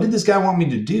 what did this guy want me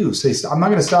to do? Say, I'm not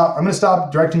going to stop. I'm going to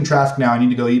stop directing traffic now. I need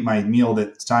to go eat my meal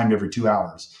that's timed every 2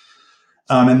 hours.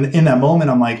 And in that moment,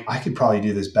 I'm like, I could probably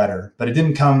do this better. But it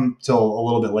didn't come till a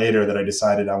little bit later that I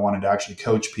decided I wanted to actually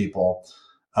coach people.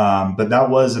 But that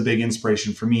was a big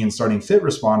inspiration for me in starting Fit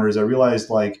Responders. I realized,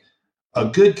 like, a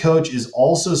good coach is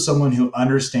also someone who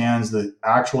understands the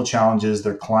actual challenges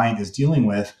their client is dealing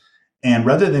with. And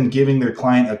rather than giving their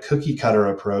client a cookie cutter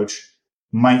approach,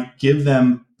 might give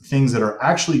them things that are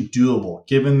actually doable,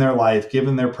 given their life,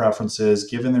 given their preferences,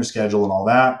 given their schedule and all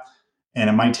that. And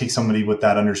it might take somebody with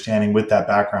that understanding, with that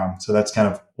background. So that's kind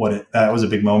of that was a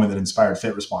big moment that inspired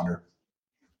Fit Responder.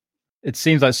 It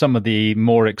seems like some of the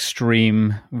more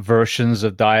extreme versions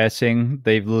of dieting,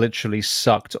 they've literally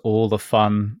sucked all the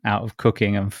fun out of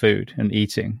cooking and food and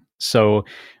eating. So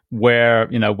where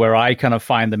I kind of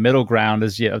find the middle ground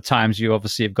is, at times you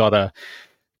obviously have got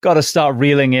to start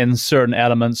reeling in certain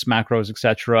elements, macros,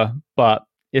 etc. But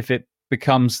if it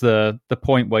becomes the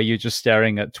point where you're just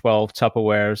staring at 12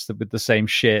 Tupperwares with the same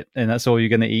shit, and that's all you're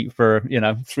going to eat for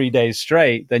 3 days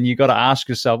straight, then you got to ask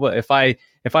yourself, well,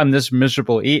 if I'm this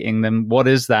miserable eating, then what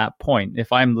is that point?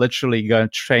 If I'm literally going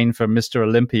to train for Mr.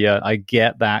 Olympia, I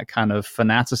get that kind of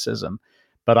fanaticism,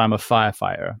 but I'm a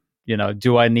firefighter.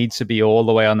 Do I need to be all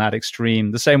the way on that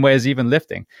extreme? The same way as even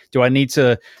lifting. Do I need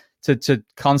to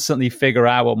constantly figure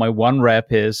out what my 1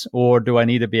 rep is, or do I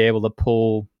need to be able to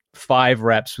pull 5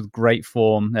 reps with great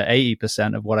form at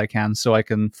 80% of what I can, so I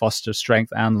can foster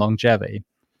strength and longevity?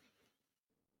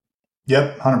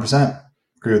 Yep, 100%.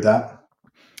 Agree with that.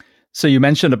 So you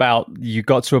mentioned about you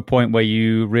got to a point where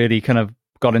you really kind of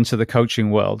got into the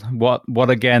coaching world. What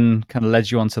again kind of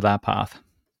led you onto that path?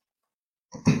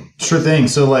 Sure thing.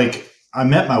 So like I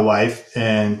met my wife,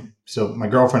 and so my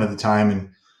girlfriend at the time, and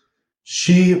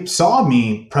she saw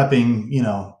me prepping,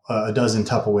 a dozen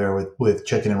Tupperware with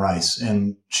chicken and rice.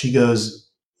 And she goes,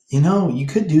 you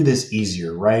could do this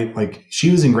easier, right? Like she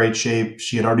was in great shape.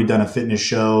 She had already done a fitness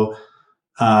show.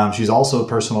 She's also a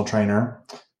personal trainer.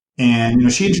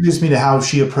 And, she introduced me to how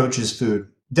she approaches food.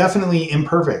 Definitely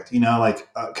imperfect,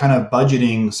 kind of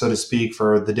budgeting, so to speak,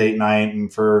 for the date night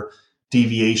and for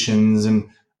deviations, and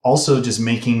also just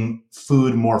making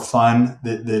food more fun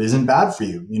that isn't bad for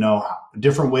you.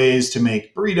 Different ways to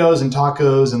make burritos and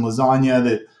tacos and lasagna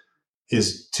that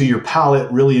is to your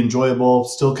palate really enjoyable,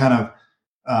 still kind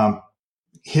of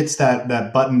hits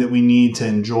that button that we need to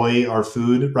enjoy our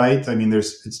food, right? I mean,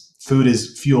 food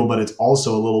is fuel, but it's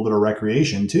also a little bit of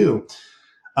recreation too.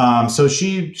 So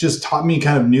she just taught me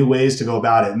kind of new ways to go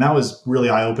about it. And that was really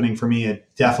eye-opening for me. It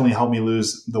definitely helped me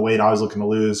lose the weight I was looking to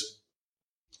lose.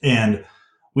 And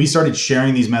we started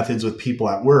sharing these methods with people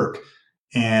at work,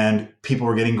 and people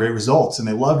were getting great results, and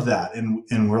they loved that.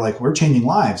 And we're like, we're changing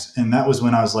lives. And that was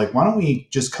when I was like, why don't we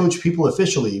just coach people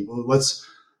officially? Let's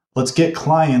get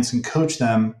clients and coach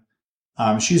them.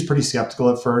 She was pretty skeptical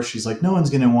at first. She's like,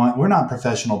 we're not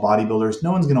professional bodybuilders.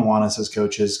 No one's going to want us as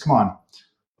coaches. Come on.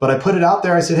 But I put it out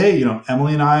there. I said, hey,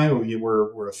 Emily and I,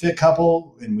 we're a fit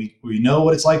couple, and we know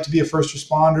what it's like to be a first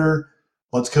responder.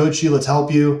 Let's coach you. Let's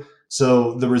help you.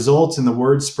 So the results and the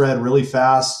word spread really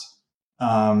fast.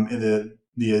 The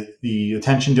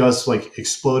attention to us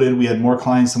exploded. We had more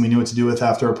clients than we knew what to do with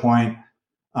after a point.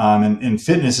 And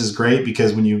fitness is great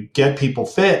because when you get people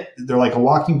fit, they're like a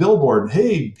walking billboard.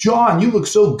 Hey, John, you look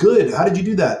so good. How did you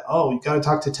do that? Oh, you got to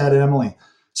talk to Ted and Emily.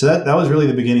 So that was really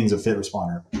the beginnings of Fit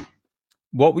Responder.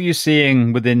 What were you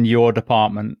seeing within your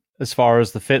department as far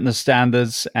as the fitness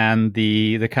standards and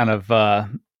the kind of,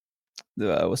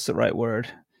 what's the right word?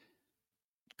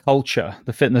 Culture,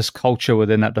 the fitness culture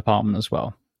within that department as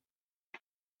well?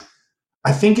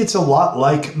 I think it's a lot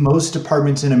like most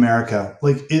departments in America.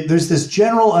 There's this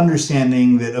general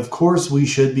understanding that, of course, we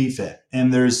should be fit.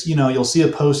 And there's, you'll see a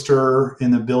poster in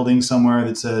the building somewhere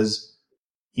that says,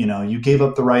 you gave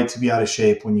up the right to be out of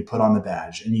shape when you put on the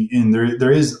badge. And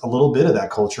there is a little bit of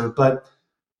that culture, but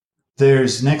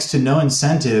there's next to no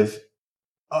incentive.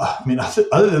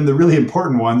 Other than the really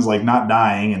important ones like not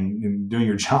dying and doing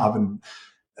your job,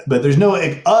 but there's no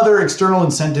other external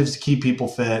incentives to keep people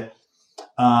fit.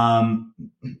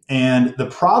 And the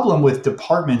problem with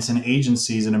departments and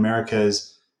agencies in America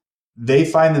is they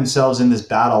find themselves in this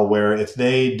battle where if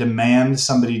they demand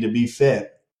somebody to be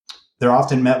fit, they're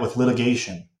often met with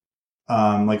litigation.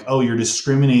 Oh, you're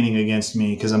discriminating against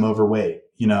me because I'm overweight,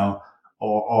 so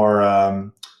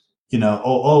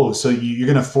you're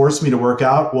going to force me to work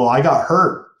out. Well, I got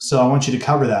hurt, so I want you to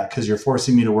cover that because you're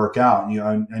forcing me to work out.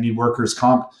 I need workers'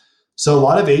 comp. So a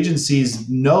lot of agencies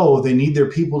know they need their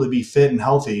people to be fit and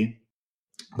healthy,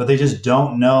 but they just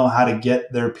don't know how to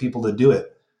get their people to do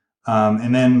it.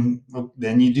 And then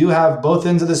you do have both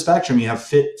ends of the spectrum. You have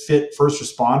fit first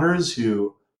responders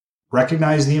who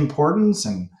recognize the importance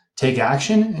and take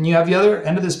action. And you have the other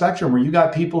end of the spectrum where you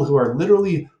got people who are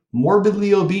literally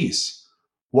morbidly obese,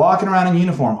 walking around in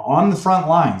uniform on the front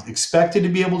lines, expected to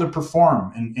be able to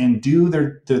perform and do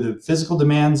the physical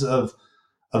demands of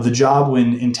the job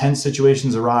when intense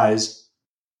situations arise,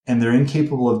 and they're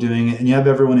incapable of doing it. And you have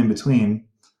everyone in between.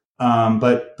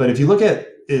 But if you look at,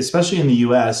 especially in the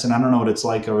US, and I don't know what it's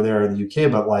like over there in the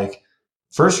UK, but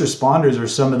first responders are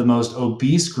some of the most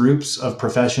obese groups of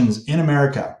professions in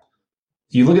America.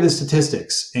 You look at the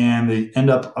statistics and they end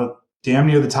up damn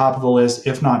near the top of the list,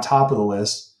 if not top of the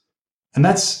list. And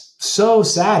that's so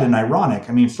sad and ironic.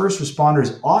 I mean, first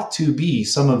responders ought to be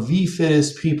some of the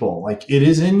fittest people. Like, it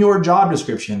is in your job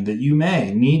description that you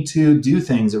may need to do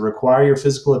things that require your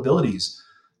physical abilities.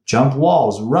 Jump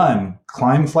walls, run,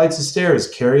 climb flights of stairs,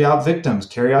 carry out victims,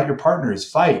 carry out your partners,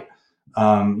 fight,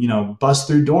 bust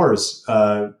through doors,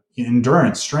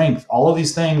 endurance, strength, all of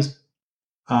these things.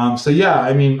 So yeah,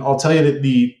 I mean, I'll tell you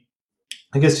that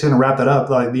I guess to kind of wrap that up,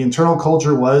 like the internal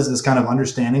culture was this kind of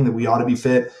understanding that we ought to be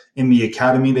fit. In the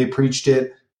academy, they preached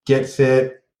it, get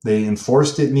fit. They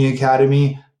enforced it in the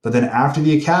academy. But then after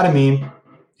the academy,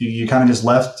 you kind of just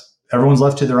everyone's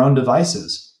left to their own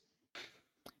devices.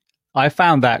 I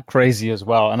found that crazy as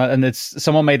well. And it's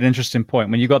someone made an interesting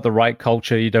point. When you got the right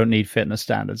culture, you don't need fitness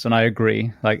standards. And I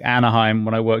agree. Like Anaheim,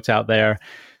 when I worked out there,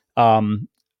 the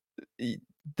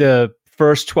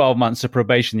first 12 months of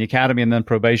probation, the academy and then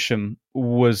probation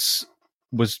was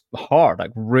hard,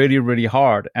 like really, really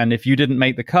hard. And if you didn't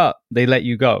make the cut, they let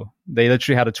you go. They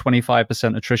literally had a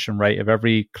 25% attrition rate of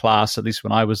every class, at least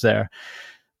when I was there.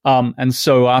 And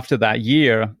so after that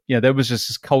year, there was just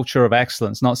this culture of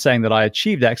excellence, not saying that I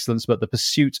achieved excellence, but the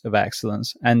pursuit of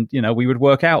excellence. And, we would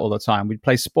work out all the time. We'd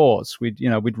play sports.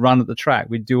 We'd run at the track.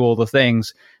 We'd do all the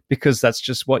things because that's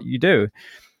just what you do.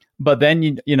 But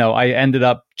then, I ended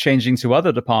up changing to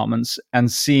other departments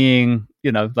and seeing,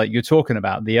 like you're talking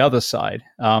about, the other side.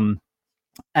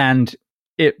 And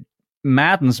it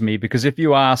maddens me because if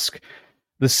you ask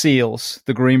the SEALs,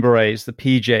 the Green Berets, the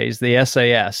PJs, the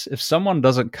SAS, if someone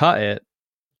doesn't cut it,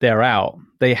 they're out.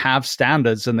 They have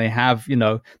standards and they have,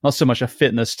 not so much a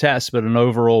fitness test, but an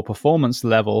overall performance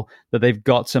level that they've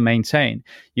got to maintain.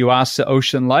 You ask the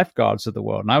ocean lifeguards of the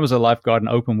world, and I was a lifeguard in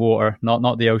open water,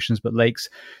 not the oceans, but lakes.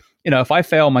 If I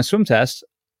fail my swim test,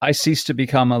 I cease to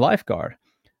become a lifeguard.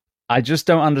 I just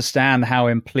don't understand how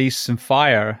in police and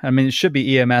fire, I mean, it should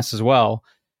be EMS as well,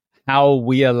 how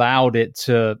we allowed it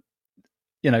to,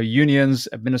 unions,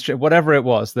 administration, whatever it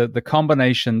was, the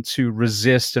combination to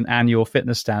resist an annual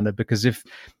fitness standard. Because if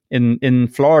in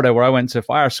Florida, where I went to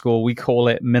fire school, we call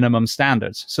it minimum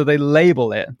standards. So they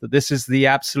label it that this is the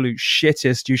absolute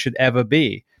shittest you should ever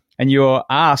be. And you're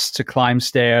asked to climb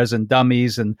stairs and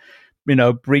dummies and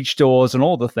breach doors and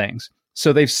all the things.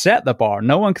 So they've set the bar.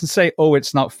 No one can say, oh,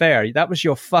 it's not fair. That was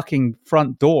your fucking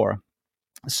front door.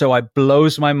 So it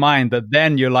blows my mind that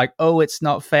then you're like, oh, it's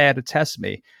not fair to test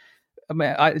me. I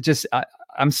mean,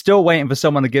 I'm still waiting for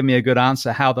someone to give me a good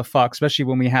answer. How the fuck, especially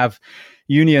when we have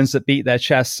unions that beat their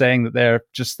chest saying that they're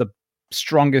just the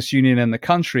strongest union in the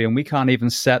country, and we can't even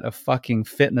set a fucking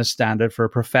fitness standard for a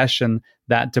profession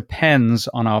that depends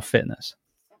on our fitness.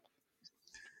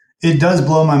 It does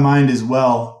blow my mind as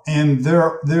well. And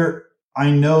I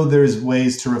know there's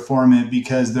ways to reform it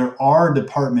because there are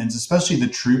departments, especially the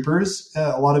troopers,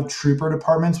 a lot of trooper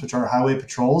departments, which are highway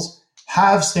patrols,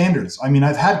 have standards. I mean,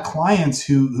 I've had clients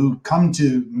who come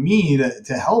to me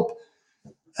to help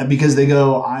because they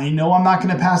go, I know I'm not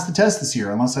going to pass the test this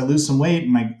year unless I lose some weight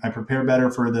and I prepare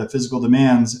better for the physical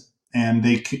demands, and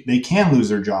they can lose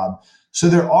their job. So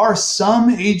there are some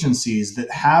agencies that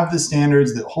have the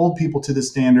standards, that hold people to the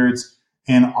standards,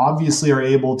 and obviously are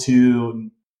able to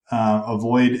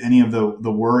avoid any of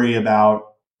the worry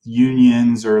about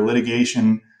unions or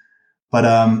litigation. But,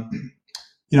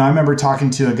 I remember talking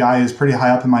to a guy who's pretty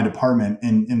high up in my department.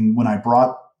 And when I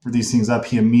brought these things up,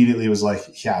 he immediately was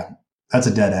like, yeah, that's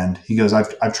a dead end. He goes,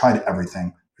 I've tried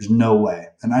everything. There's no way.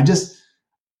 And I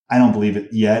don't believe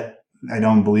it yet. I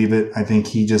don't believe it. I think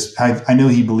I know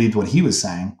he believed what he was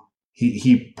saying.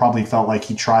 He probably felt like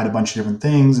he tried a bunch of different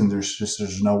things and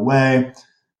there's no way.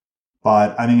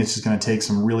 But I think it's just going to take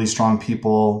some really strong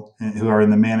people who are in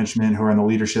the management, who are in the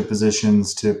leadership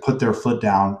positions to put their foot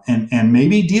down and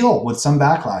maybe deal with some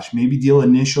backlash, maybe deal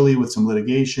initially with some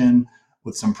litigation,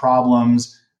 with some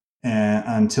problems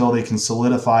until they can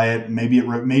solidify it.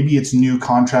 Maybe it's new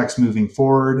contracts moving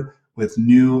forward with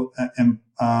new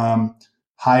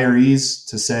hirees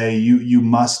to say you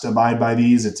must abide by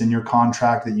these. It's in your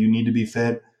contract that you need to be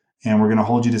fit, and we're going to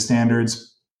hold you to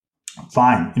standards.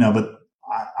 Fine, but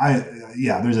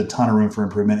there's a ton of room for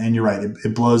improvement. And you're right,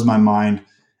 it blows my mind.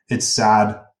 It's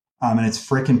sad, and it's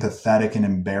freaking pathetic and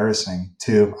embarrassing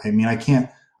too. I mean, I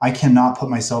cannot put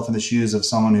myself in the shoes of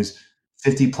someone who's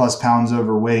 50 plus pounds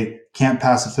overweight, can't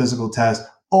pass a physical test.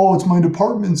 Oh, it's my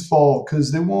department's fault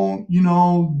because they won't,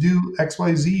 do X,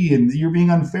 Y, Z, and you're being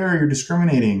unfair, you're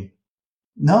discriminating.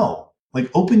 No,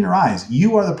 open your eyes.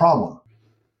 You are the problem.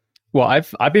 Well,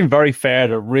 I've been very fair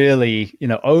to really,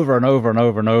 over and over and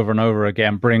over and over and over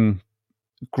again, bring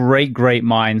great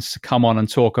minds to come on and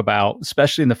talk about,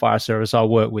 especially in the fire service, our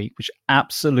work week, which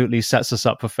absolutely sets us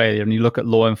up for failure. And you look at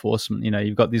law enforcement,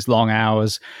 you've got these long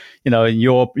hours, in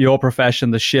your profession,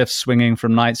 the shifts swinging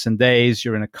from nights and days,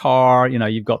 you're in a car,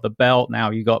 you've got the belt, now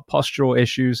you've got postural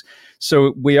issues.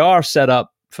 So we are set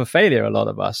up for failure, a lot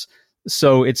of us.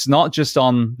 So it's not just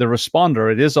on the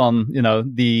responder, it is on,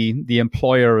 the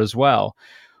employer as well.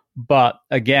 But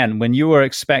again, when you are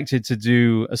expected to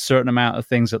do a certain amount of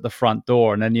things at the front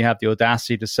door, and then you have the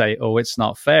audacity to say, oh, it's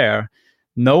not fair.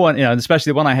 No one,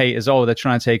 especially the one I hate is, oh, they're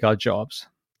trying to take our jobs.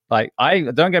 Like,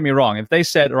 don't get me wrong. If they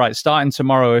said, all right, starting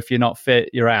tomorrow, if you're not fit,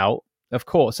 you're out. Of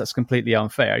course, that's completely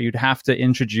unfair. You'd have to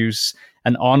introduce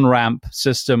an on-ramp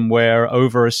system where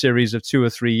over a series of 2 or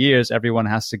 3 years, everyone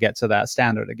has to get to that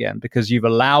standard again, because you've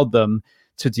allowed them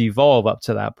to devolve up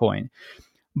to that point.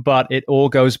 But it all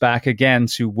goes back again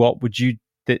to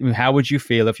how would you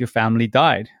feel if your family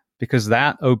died? Because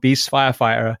that obese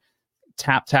firefighter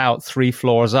tapped out 3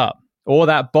 floors up, or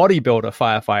that bodybuilder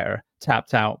firefighter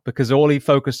tapped out because all he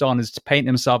focused on is to paint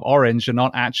himself orange and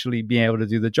not actually being able to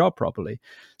do the job properly.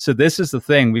 So this is the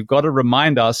thing. We've got to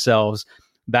remind ourselves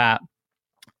that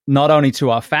not only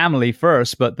to our family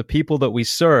first, but the people that we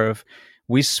serve,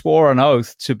 we swore an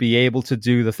oath to be able to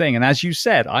do the thing. And as you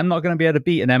said, I'm not going to be able to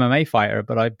beat an MMA fighter,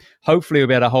 but I hopefully will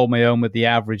be able to hold my own with the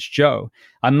average Joe.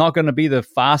 I'm not going to be the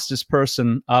fastest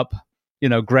person up,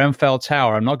 Grenfell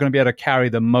Tower. I'm not going to be able to carry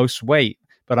the most weight,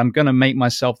 but I'm going to make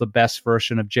myself the best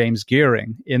version of James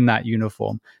Gearing in that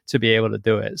uniform to be able to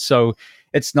do it. So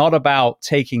it's not about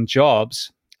taking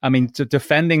jobs. I mean,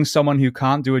 defending someone who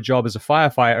can't do a job as a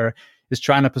firefighter is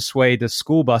trying to persuade a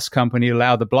school bus company to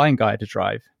allow the blind guy to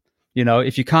drive.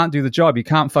 If you can't do the job, you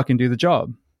can't fucking do the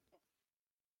job.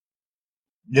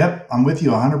 Yep, I'm with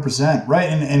you 100%. Right.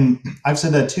 And I've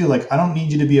said that too. Like, I don't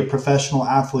need you to be a professional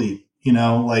athlete,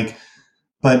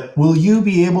 but will you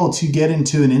be able to get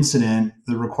into an incident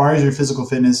that requires your physical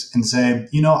fitness and say,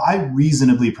 I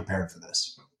reasonably prepared for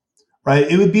this, right?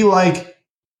 It would be like,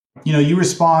 you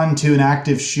respond to an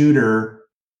active shooter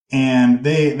and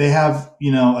they have,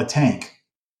 a tank.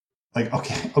 Like,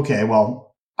 okay, well,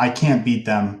 I can't beat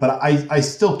them, but I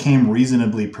still came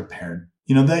reasonably prepared.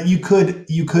 That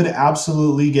you could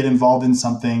absolutely get involved in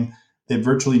something that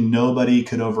virtually nobody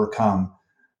could overcome.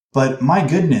 But my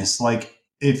goodness, like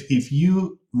if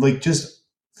you just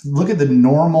look at the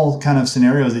normal kind of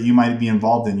scenarios that you might be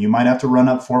involved in, you might have to run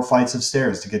up 4 flights of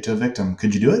stairs to get to a victim.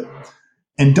 Could you do it?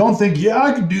 And don't think, yeah,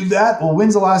 I could do that. Well,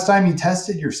 when's the last time you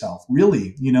tested yourself?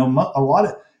 Really? A lot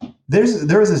of there was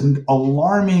this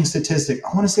alarming statistic.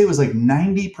 I want to say it was like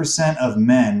 90% of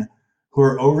men who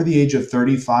are over the age of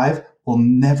 35 will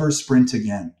never sprint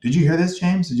again. Did you hear this,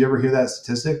 James? Did you ever hear that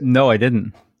statistic? No, I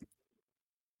didn't.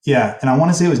 Yeah. And I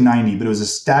want to say it was 90, but it was a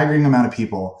staggering amount of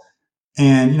people.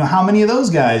 And how many of those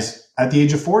guys at the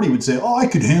age of 40 would say, oh, I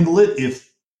could handle it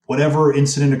if whatever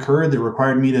incident occurred that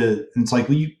required me to, and it's like,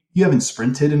 well, you haven't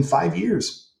sprinted in 5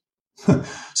 years.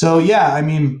 So yeah, I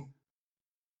mean,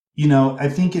 I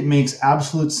think it makes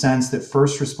absolute sense that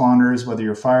first responders, whether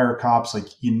you're fire or cops, like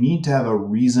you need to have a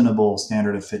reasonable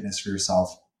standard of fitness for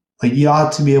yourself. Like you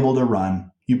ought to be able to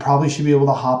run. You probably should be able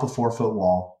to hop a 4-foot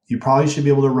wall. You probably should be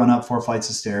able to run up 4 flights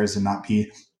of stairs and not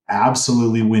be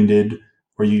absolutely winded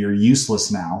or you're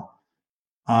useless now.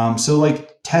 So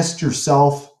like test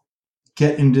yourself,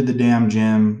 get into the damn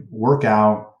gym, work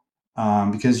out,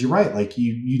 because you're right. Like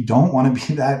you don't want to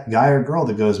be that guy or girl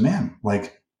that goes, man,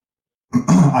 like,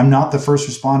 I'm not the first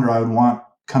responder I would want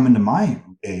coming to my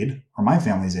aid or my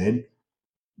family's aid.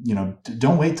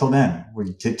 Don't wait till then.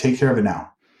 We take care of it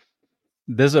now.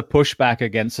 There's a pushback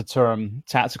against the term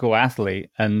tactical athlete.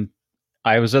 And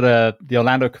I was at the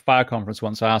Orlando Fire Conference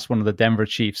once. I asked one of the Denver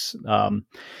Chiefs,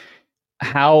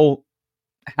 how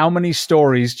many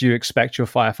stories do you expect your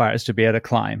firefighters to be able to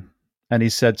climb? And he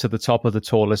said, to the top of the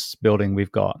tallest building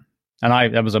we've got.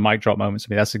 And that was a mic drop moment to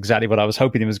me. That's exactly what I was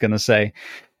hoping he was going to say.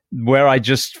 Where I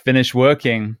just finished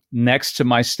working next to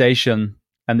my station,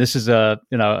 and this is a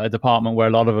department where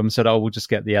a lot of them said, oh, we'll just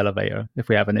get the elevator if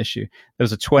we have an issue. There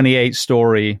was a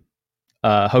 28-story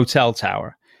hotel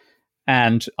tower.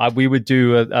 And we would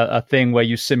do a thing where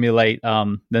you simulate,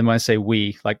 then when I say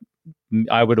we, like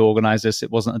I would organize this,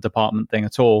 it wasn't a department thing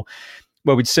at all,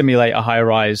 where we'd simulate a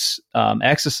high-rise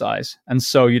exercise. And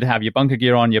so you'd have your bunker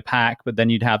gear on, your pack, but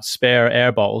then you'd have spare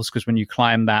air bottles, because when you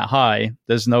climb that high,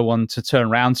 there's no one to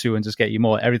turn around to and just get you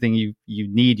more. Everything you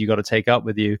need, you got to take up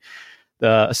with you.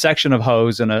 A section of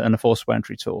hose and a forcible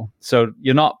entry tool. So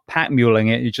you're not pack muling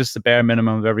it, you're just the bare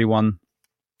minimum of everyone,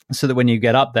 so that when you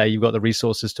get up there, you've got the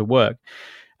resources to work.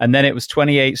 And then it was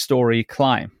 28-story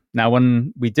climb. Now,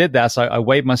 when we did that, so I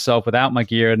weighed myself without my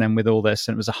gear and then with all this,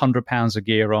 and it was 100 pounds of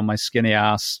gear on my skinny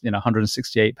ass,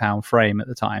 168-pound frame at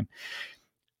the time.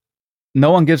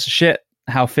 No one gives a shit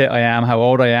how fit I am, how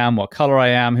old I am, what color I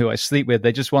am, who I sleep with.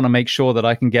 They just want to make sure that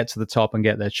I can get to the top and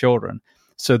get their children.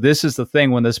 So this is the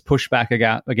thing when there's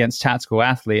pushback against tactical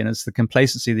athlete, and it's the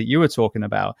complacency that you were talking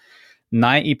about.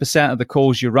 90% of the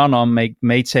calls you run on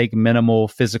may take minimal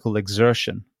physical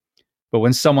exertion. But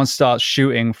when someone starts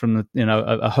shooting from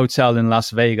a hotel in Las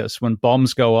Vegas, when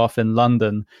bombs go off in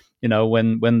London,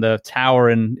 when the tower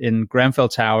in Grenfell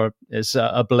Tower is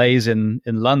ablaze in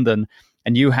London,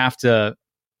 and you have to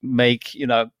make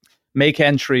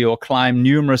entry or climb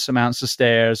numerous amounts of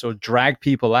stairs or drag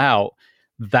people out,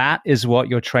 that is what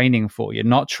you're training for. You're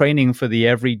not training for the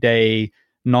everyday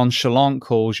nonchalant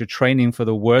calls. You're training for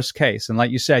the worst case. And like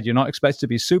you said, you're not expected to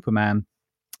be Superman,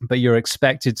 but you're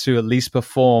expected to at least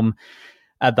perform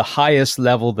at the highest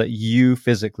level that you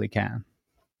physically can.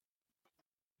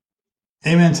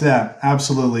 Amen to that.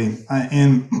 Absolutely.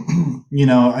 And,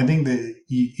 I think that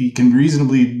you can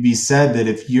reasonably be said that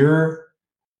if you're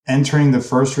entering the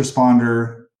first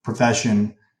responder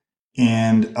profession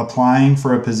and applying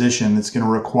for a position that's going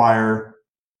to require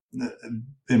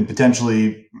and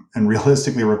potentially and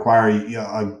realistically require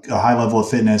a high level of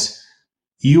fitness,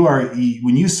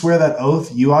 when you swear that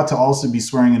oath, you ought to also be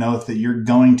swearing an oath that you're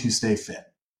going to stay fit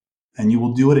and you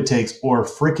will do what it takes or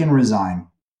frickin' resign.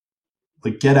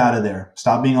 Like, get out of there.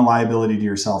 Stop being a liability to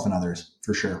yourself and others,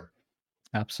 for sure.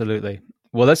 Absolutely.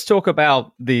 Well, let's talk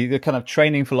about the kind of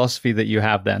training philosophy that you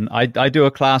have then. I do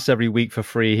a class every week for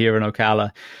free here in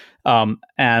Ocala.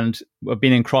 And I've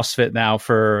been in CrossFit now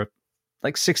for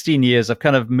like 16 years. I've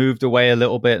kind of moved away a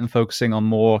little bit and focusing on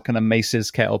more kind of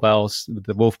maces, kettlebells, with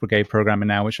the Wolf Brigade programming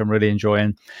now, which I'm really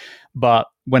enjoying. But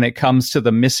when it comes to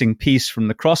the missing piece from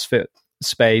the CrossFit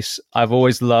space, I've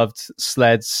always loved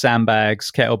sleds,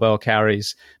 sandbags, kettlebell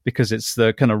carries, because it's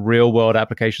the kind of real world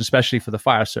application, especially for the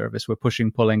fire service. We're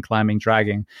pushing, pulling, climbing,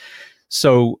 dragging.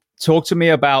 So talk to me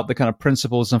about the kind of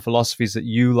principles and philosophies that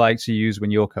you like to use when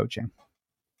you're coaching.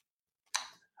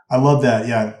 I love that.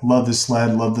 Yeah. Love the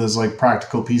sled. Love those like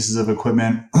practical pieces of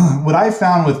equipment. What I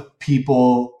found with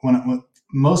people, when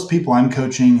most people I'm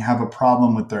coaching have a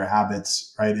problem with their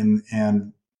habits, right?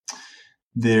 And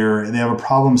they have a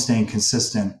problem staying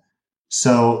consistent.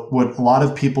 So what a lot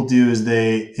of people do is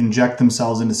they inject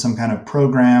themselves into some kind of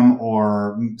program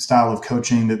or style of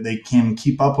coaching that they can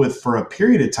keep up with for a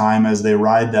period of time as they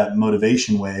ride that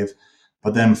motivation wave,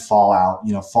 but then fall out,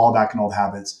 fall back in old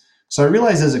habits. So I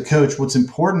realized as a coach, what's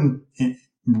important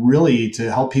really to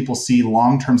help people see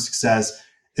long-term success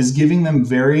is giving them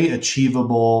very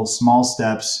achievable small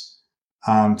steps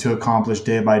to accomplish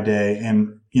day by day,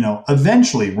 and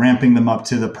eventually ramping them up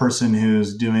to the person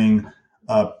who's doing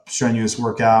a strenuous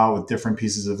workout with different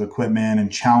pieces of equipment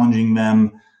and challenging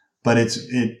them. But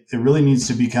it really needs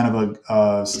to be kind of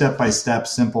a step-by-step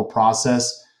simple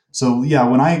process. So yeah,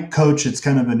 when I coach, it's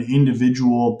kind of an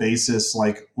individual basis.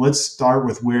 Like, let's start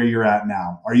with where you're at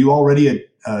now. Are you already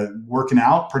working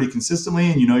out pretty consistently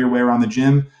and you know your way around the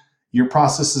gym? Your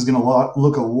process is going to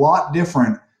look a lot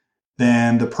different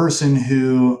than the person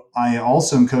who I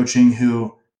also am coaching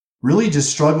who really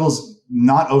just struggles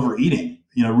not overeating,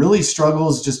 really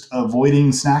struggles just avoiding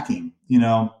snacking,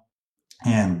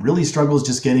 and really struggles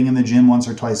just getting in the gym once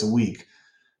or twice a week.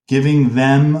 Giving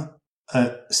them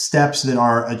steps that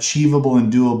are achievable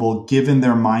and doable given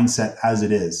their mindset as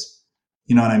it is.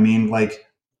 You know what I mean? Like,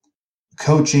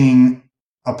 coaching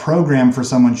a program for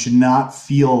someone should not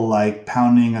feel like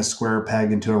pounding a square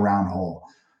peg into a round hole.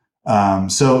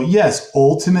 So yes,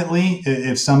 ultimately,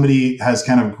 if somebody has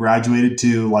kind of graduated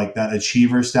to like that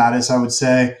achiever status, I would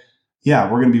say, yeah,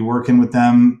 we're going to be working with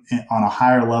them on a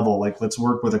higher level. Like, let's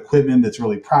work with equipment that's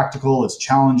really practical. Let's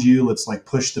challenge you. Let's like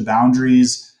push the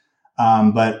boundaries.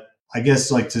 But I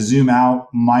guess like to zoom out,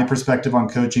 my perspective on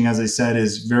coaching, as I said,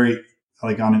 is very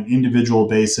like on an individual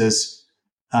basis.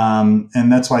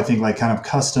 And that's why I think like kind of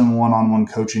custom one-on-one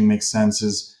coaching makes sense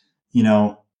is,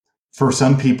 for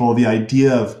some people, the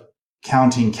idea of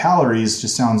counting calories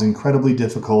just sounds incredibly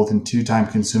difficult and too time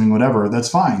consuming, whatever. That's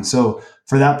fine. So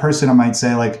for that person, I might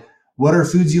say like, what are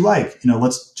foods you like?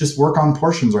 Let's just work on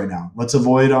portions right now. Let's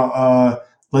avoid,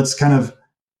 let's kind of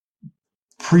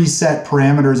preset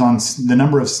parameters on the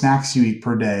number of snacks you eat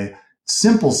per day.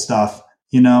 Simple stuff,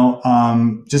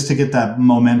 just to get that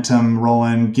momentum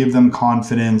rolling, give them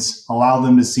confidence, allow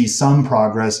them to see some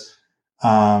progress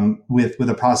with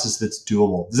a process that's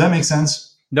doable. Does that make sense?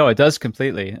 No, it does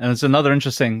completely. And it's another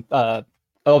interesting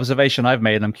observation I've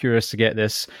made, and I'm curious to get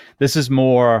this. This is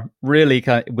more really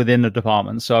kind of within the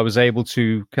department. So I was able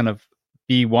to kind of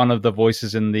be one of the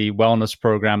voices in the wellness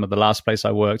program at the last place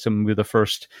I worked, and we were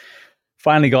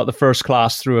finally got the first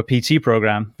class through a PT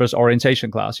program, first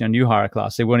orientation class, new hire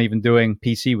class. They weren't even doing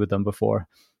PT with them before.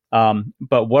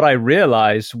 But what I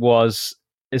realized was,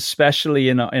 especially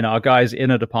in our guys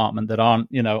in a department that aren't,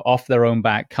 off their own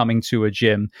back coming to a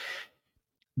gym,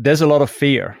 there's a lot of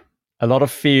fear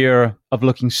of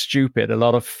looking stupid, a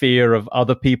lot of fear of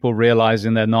other people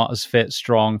realizing they're not as fit,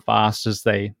 strong, fast as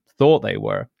they thought they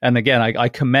were. And again, I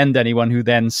commend anyone who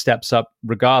then steps up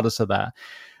regardless of that.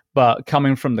 But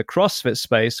coming from the CrossFit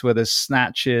space where there's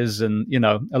snatches and,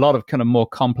 a lot of kind of more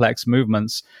complex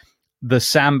movements, the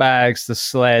sandbags, the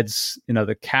sleds,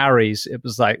 the carries, it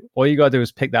was like, all you got to do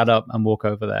is pick that up and walk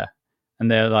over there. And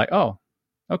they're like, oh,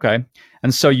 okay.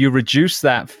 And so you reduce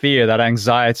that fear, that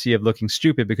anxiety of looking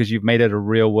stupid because you've made it a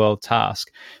real world task.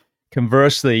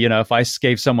 Conversely, if I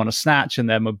gave someone a snatch and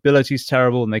their mobility is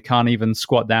terrible and they can't even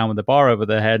squat down with the bar over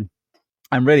their head,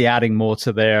 I'm really adding more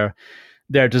to their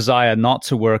desire not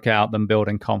to work out than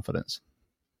building confidence.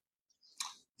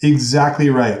 Exactly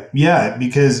right. Yeah,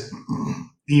 because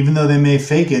even though they may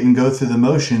fake it and go through the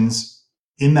motions,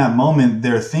 in that moment,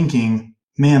 they're thinking,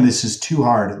 man, this is too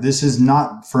hard. This is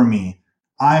not for me.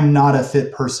 I'm not a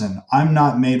fit person. I'm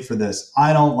not made for this.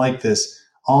 I don't like this.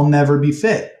 I'll never be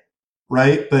fit,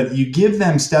 right? But you give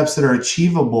them steps that are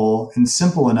achievable and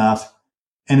simple enough,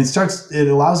 and it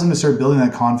allows them to start building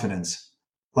that confidence.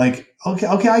 Like,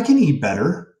 okay, I can eat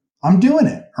better. I'm doing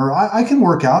it. Or I can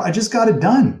work out. I just got it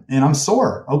done and I'm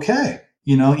sore. Okay.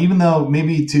 Even though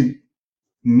maybe to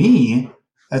me,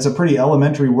 that's a pretty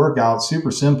elementary workout,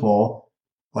 super simple,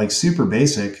 like super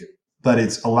basic, but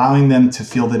it's allowing them to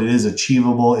feel that it is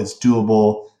achievable, it's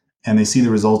doable, and they see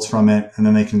the results from it. And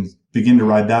then they can begin to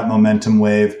ride that momentum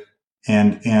wave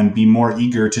and be more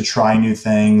eager to try new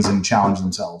things and challenge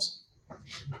themselves.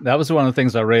 That was one of the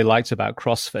things I really liked about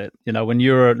CrossFit.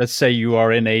 When let's say you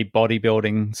are in a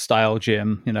bodybuilding style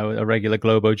gym, a regular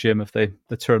Globo gym, if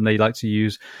the term they like to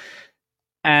use,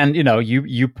 and,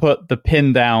 you put the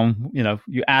pin down,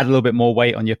 you add a little bit more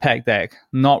weight on your pec deck,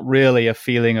 not really a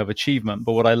feeling of achievement.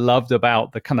 But what I loved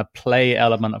about the kind of play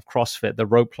element of CrossFit, the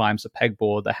rope climbs, the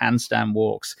pegboard, the handstand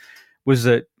walks, was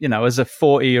that, as a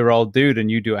 40-year-old dude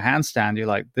and you do a handstand, you're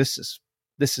like, this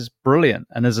is brilliant.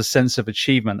 And there's a sense of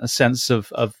achievement, a sense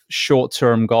of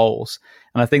short-term goals.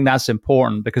 And I think that's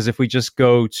important, because if we just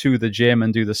go to the gym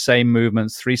and do the same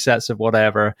movements, 3 sets of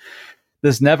whatever,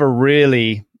 there's never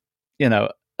really,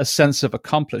 a sense of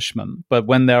accomplishment. But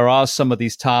when there are some of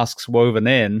these tasks woven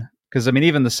in, because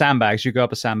even the sandbags, you go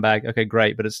up a sandbag, okay,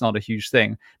 great, but it's not a huge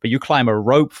thing. But you climb a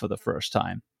rope for the first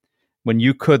time when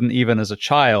you couldn't even as a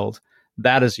child,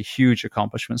 that is a huge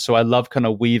accomplishment. So I love kind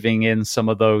of weaving in some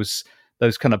of those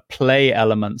kind of play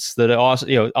elements that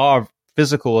are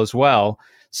physical as well,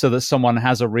 so that someone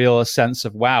has a real sense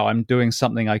of, wow, I'm doing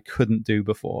something I couldn't do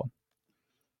before.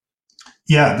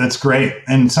 Yeah, that's great.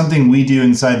 And something we do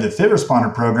inside the Fit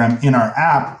Responder program in our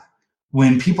app,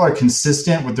 when people are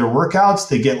consistent with their workouts,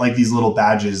 they get like these little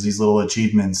badges, these little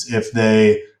achievements. If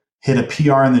they hit a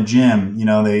PR in the gym,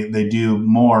 they do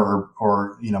more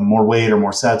or more weight or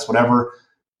more sets, whatever,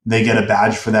 they get a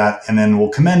badge for that, and then we'll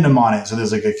commend them on it. So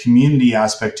there's like a community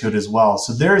aspect to it as well.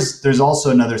 So there's also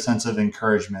another sense of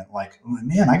encouragement, like,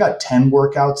 man, I got 10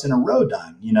 workouts in a row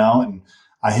done, and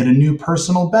I hit a new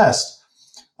personal best.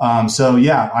 So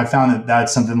yeah, I found that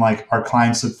that's something like our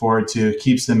clients look forward to,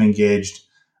 keeps them engaged,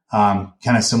 kind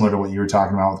of similar to what you were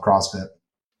talking about with CrossFit.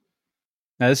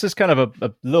 Now, this is kind of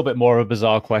a little bit more of a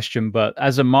bizarre question, but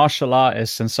as a martial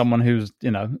artist and someone who's,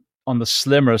 on the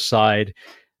slimmer side,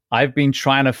 I've been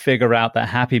trying to figure out that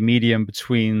happy medium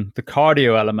between the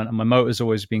cardio element, and my motor's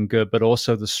always been good, but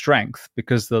also the strength,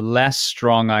 because the less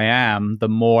strong I am, the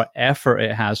more effort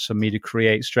it has for me to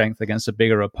create strength against a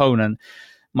bigger opponent.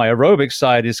 My aerobic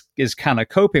side is kind of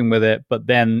coping with it, but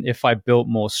then if I built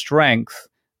more strength,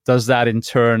 does that in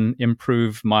turn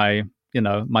improve my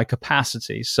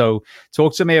capacity? So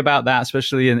talk to me about that,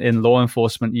 especially in law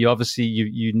enforcement. You obviously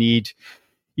you need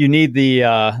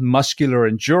the muscular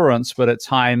endurance, but at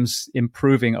times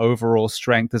improving overall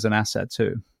strength is an asset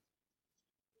too.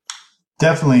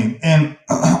 Definitely. And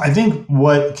I think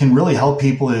what can really help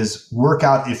people is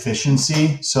workout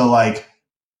efficiency. So like,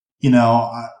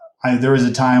 there was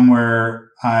a time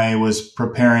where I was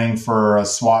preparing for a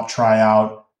SWAT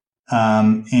tryout,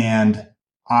 and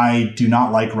I do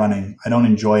not like running. I don't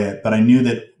enjoy it, but I knew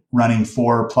that running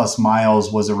 4+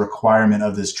 miles was a requirement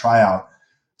of this tryout.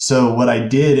 So what I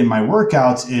did in my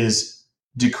workouts is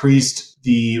decreased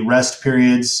the rest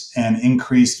periods and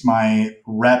increased my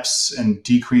reps and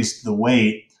decreased the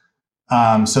weight,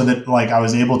 so that like I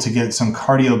was able to get some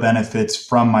cardio benefits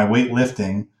from my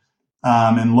weightlifting.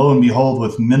 And lo and behold,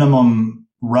 with minimum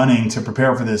running to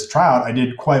prepare for this tryout, I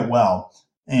did quite well.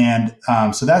 And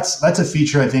so that's a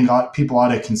feature I think people ought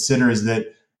to consider, is that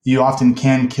you often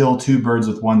can kill two birds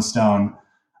with one stone.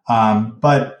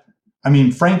 But I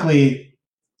mean, frankly,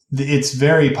 it's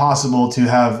very possible to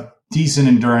have decent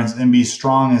endurance and be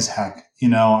strong as heck. You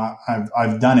know,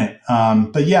 I've done it.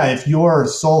 But yeah, if your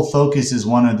sole focus is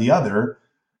one or the other,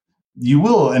 you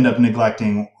will end up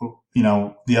neglecting, you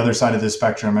know, the other side of the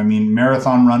spectrum. I mean,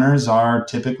 marathon runners are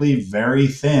typically very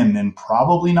thin and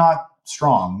probably not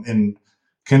strong. And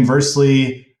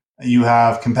conversely, you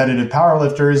have competitive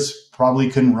powerlifters probably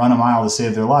couldn't run a mile to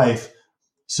save their life.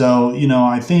 So, you know,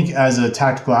 I think as a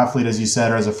tactical athlete, as you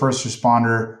said, or as a first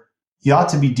responder, you ought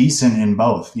to be decent in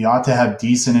both. You ought to have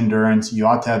decent endurance. You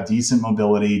ought to have decent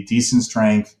mobility, decent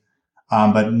strength,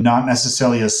 but not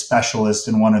necessarily a specialist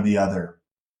in one or the other.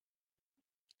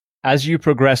 As you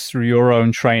progress through your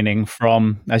own training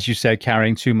from, as you said,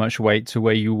 carrying too much weight to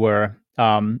where you were,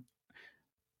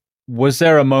 was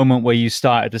there a moment where you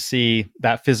started to see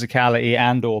that physicality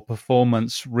and or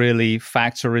performance really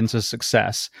factor into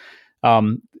success?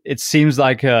 It seems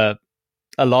like a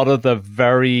lot of the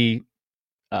very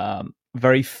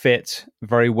fit,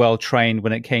 very well trained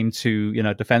when it came to, you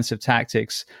know, defensive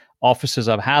tactics officers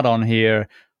I've had on here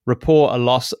report a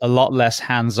lot less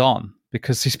hands on,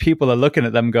 because these people are looking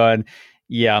at them going,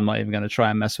 yeah, I'm not even going to try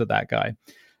and mess with that guy.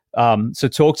 So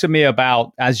talk to me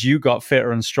about, as you got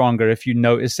fitter and stronger, if you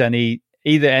noticed any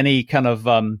kind of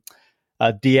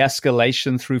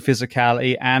de-escalation through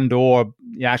physicality and or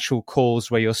the actual calls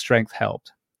where your strength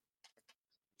helped.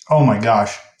 Oh my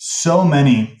gosh, so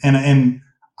many. And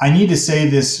I need to say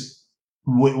this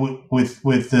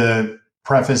with the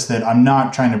preface that I'm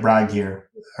not trying to brag here.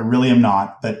 I really am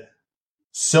not. But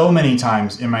so many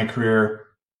times in my career,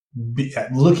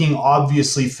 looking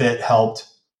obviously fit helped,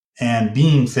 and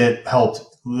being fit helped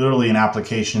literally in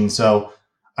application. So,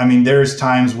 I mean, there's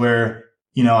times where,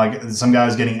 you know, some guy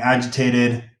was getting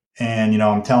agitated and, you know,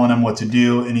 I'm telling him what to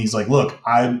do. And he's like, look,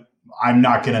 I'm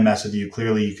not going to mess with you.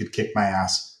 Clearly you could kick my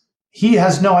ass. He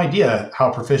has no idea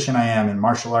how proficient I am in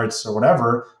martial arts or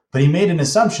whatever, but he made an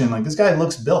assumption like, this guy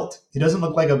looks built. He doesn't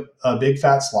look like a big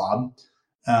fat slob.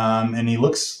 And he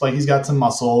looks like he's got some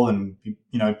muscle, and,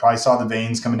 you know, he probably saw the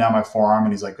veins coming down my forearm,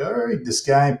 and he's like, all right, this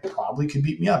guy probably could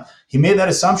beat me up. He made that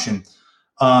assumption.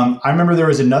 I remember there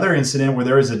was another incident where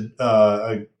there was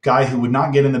a guy who would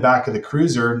not get in the back of the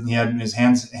cruiser. He had his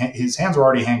hands were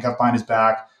already handcuffed behind his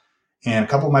back. And a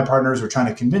couple of my partners were trying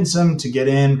to convince him to get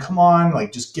in. Come on,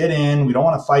 like, just get in. We don't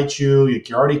want to fight you.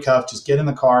 You're already cuffed. Just get in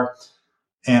the car.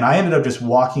 And I ended up just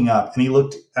walking up, and he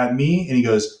looked at me and he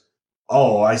goes,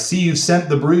 oh, I see you sent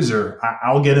the bruiser.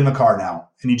 I'll get in the car now.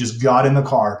 And he just got in the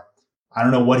car. I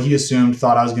don't know what he assumed,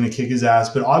 thought I was going to kick his ass,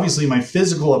 but obviously my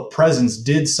physical presence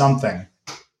did something.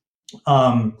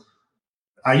 I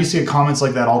used to get comments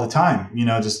like that all the time, you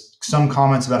know, just some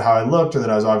comments about how I looked or that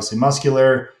I was obviously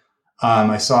muscular.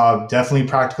 I saw definitely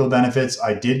practical benefits.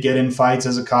 I did get in fights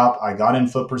as a cop. I got in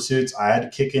foot pursuits. I had to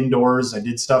kick indoors. I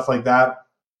did stuff like that.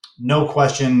 No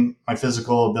question, my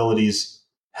physical abilities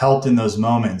helped in those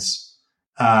moments.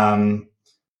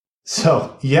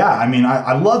 So yeah, I mean,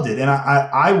 I loved it. And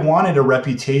I wanted a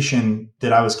reputation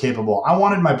that I was capable. I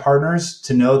wanted my partners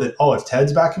to know that, oh, if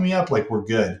Ted's backing me up, like, we're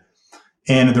good.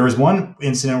 And there was one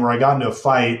incident where I got into a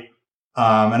fight,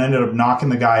 and ended up knocking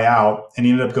the guy out, and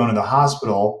he ended up going to the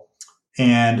hospital.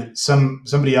 And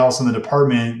somebody else in the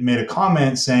department made a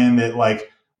comment saying that,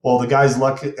 like, well, the guy's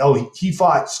lucky. Oh, he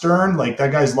fought stern. Like,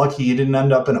 that guy's lucky he didn't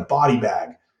end up in a body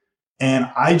bag. And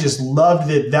I just loved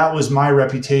that. That was my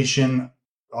reputation,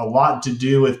 a lot to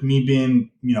do with me being,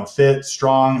 you know, fit,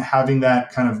 strong, having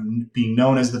that kind of being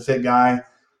known as the fit guy.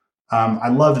 I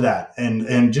loved that.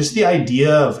 And just the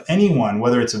idea of anyone,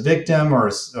 whether it's a victim or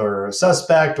a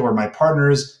suspect or my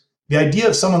partners, the idea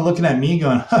of someone looking at me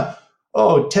going, huh,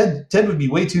 oh, Ted would be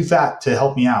way too fat to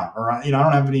help me out. Or, you know, I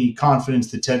don't have any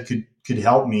confidence that Ted could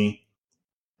help me.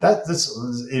 That's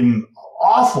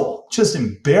awful, just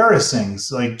embarrassing.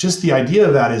 So, like, just the idea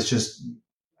of that is just,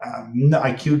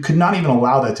 I could not even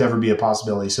allow that to ever be a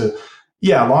possibility. So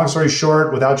yeah, long story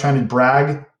short, without trying to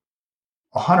brag,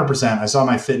 100%, I saw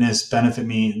my fitness benefit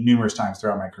me numerous times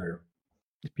throughout my career.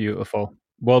 Beautiful.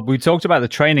 Well, we talked about the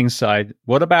training side.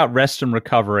 What about rest and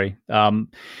recovery?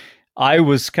 I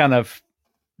was kind of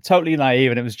totally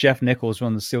naive, and it was Jeff Nichols,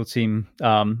 one of the SEAL team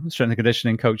strength and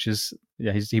conditioning coaches.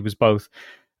 Yeah, he was both.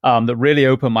 That really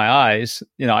opened my eyes.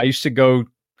 You know, I used to go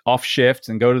off shift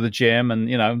and go to the gym and,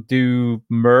 you know, do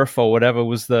Murph or whatever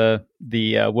was the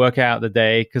workout of the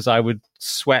day, because I would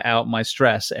sweat out my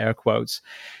stress, air quotes.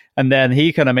 And then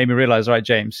he kind of made me realize, all right,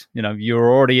 James, you're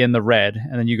already in the red,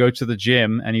 and then you go to the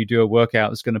gym and you do a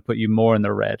workout that's going to put you more in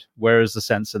the red. Where is the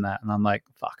sense in that? And I'm like,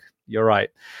 fuck, you're right.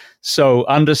 So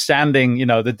understanding,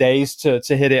 the days to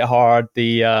hit it hard,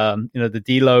 the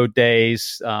deload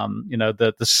days,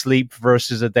 the sleep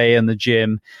versus a day in the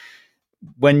gym.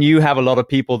 When you have a lot of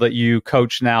people that you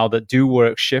coach now that do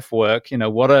work shift work,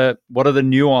 what are the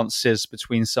nuances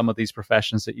between some of these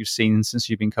professions that you've seen since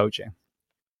you've been coaching?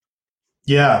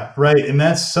 Yeah, right. And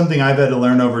that's something I've had to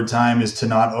learn over time, is to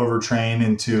not overtrain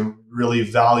and to really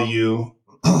value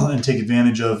and take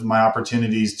advantage of my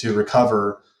opportunities to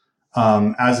recover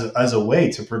as a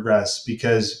way to progress.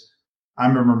 Because I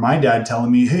remember my dad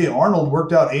telling me, hey, Arnold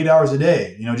worked out 8 hours a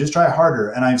day, just try harder.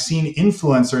 And I've seen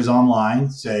influencers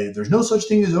online say, there's no such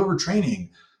thing as overtraining,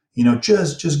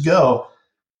 just go.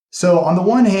 So on the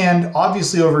one hand,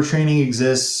 obviously overtraining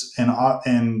exists,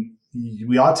 and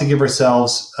we ought to give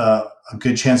ourselves a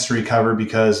good chance to recover,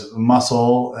 because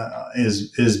muscle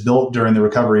is built during the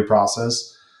recovery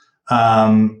process.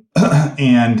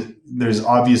 And there's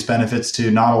obvious benefits to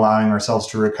not allowing ourselves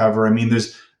to recover. I mean,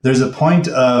 there's a point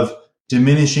of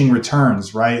diminishing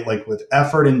returns, right? Like with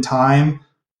effort and time,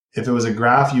 if it was a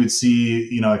graph, you would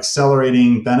see,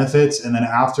 accelerating benefits. And then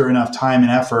after enough time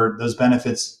and effort, those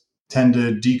benefits tend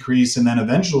to decrease. And then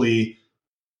eventually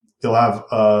you'll have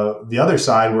the other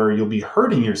side where you'll be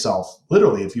hurting yourself,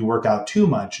 literally, if you work out too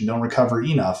much and don't recover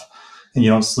enough and you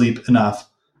don't sleep enough.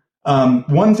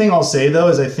 One thing I'll say, though,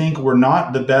 is I think we're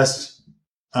not the best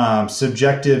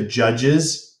subjective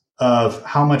judges of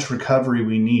how much recovery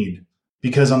we need.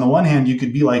 Because on the one hand, you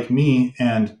could be like me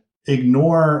and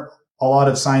ignore a lot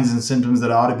of signs and symptoms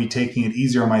that I ought to be taking it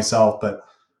easier on myself. But,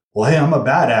 well, hey, I'm a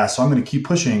badass, so I'm going to keep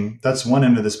pushing. That's one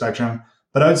end of the spectrum.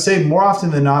 But I would say more often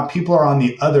than not, people are on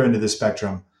the other end of the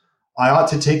spectrum. I ought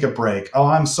to take a break. Oh,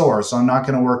 I'm sore, so I'm not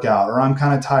going to work out. Or I'm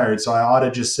kind of tired, so I ought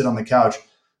to just sit on the couch.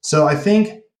 So I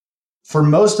think for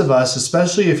most of us,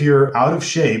 especially if you're out of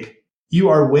shape, you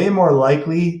are way more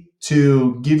likely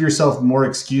to give yourself more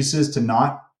excuses to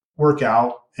not work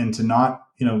out and to not,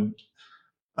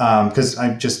 because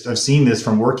I've seen this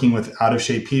from working with out of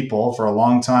shape people for a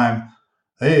long time.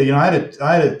 Hey, I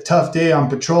had a tough day on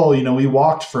patrol. We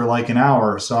walked for like an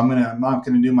hour, so I'm not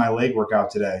gonna do my leg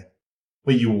workout today.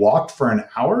 But you walked for an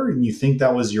hour and you think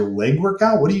that was your leg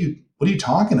workout? What are you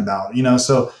talking about?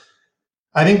 So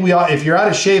I think if you're out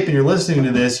of shape and you're listening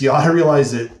to this, you ought to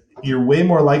realize that you're way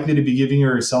more likely to be giving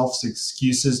yourself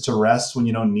excuses to rest when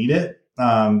you don't need it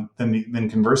than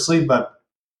conversely. But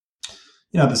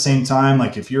at the same time,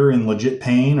 like if you're in legit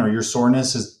pain or your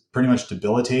soreness is pretty much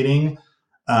debilitating,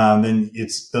 then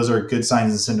those are good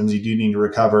signs and symptoms you do need to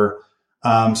recover.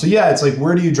 So yeah, it's like,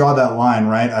 where do you draw that line,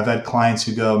 right? I've had clients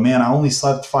who go, man, I only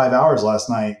slept 5 hours last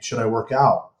night. Should I work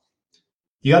out?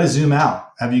 You got to zoom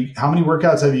out. How many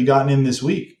workouts have you gotten in this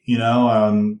week? Do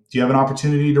you have an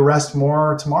opportunity to rest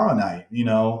more tomorrow night?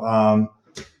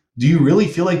 Do you really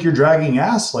feel like you're dragging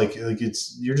ass? Like you're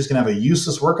just gonna have a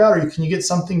useless workout, or can you get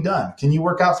something done? Can you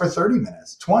work out for 30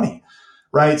 minutes, 20,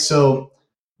 right? So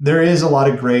there is a lot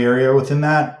of gray area within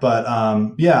that. But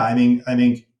yeah, I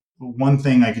think one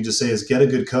thing I could just say is get a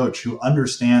good coach who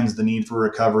understands the need for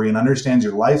recovery and understands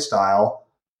your lifestyle.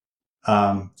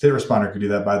 Fit Responder could do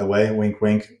that, by the way, wink,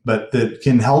 wink, but that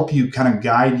can help you kind of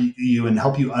guide you and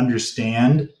help you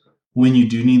understand when you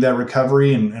do need that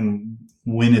recovery and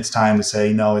when it's time to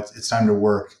say, no, it's time to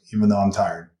work, even though I'm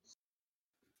tired.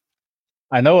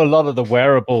 I know a lot of the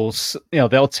wearables,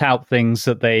 they'll tout things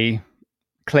that they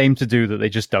claim to do that they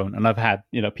just don't. And I've had,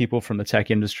 people from the tech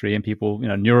industry and people,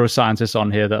 neuroscientists on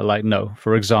here that are like, no,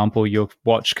 for example, your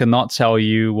watch cannot tell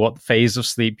you what phase of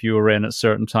sleep you were in at a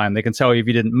certain time. They can tell you if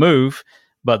you didn't move,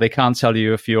 but they can't tell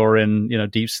you if you're in,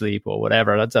 deep sleep or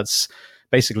whatever. That's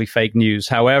basically fake news.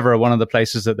 However, one of the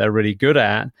places that they're really good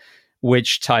at,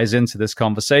 which ties into this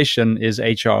conversation, is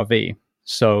HRV.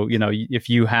 So, if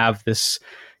you have this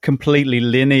completely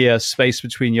linear space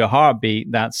between your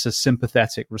heartbeat, that's a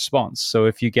sympathetic response. So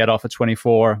if you get off at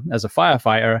 24 as a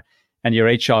firefighter and your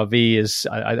HRV is,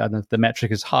 I don't know if the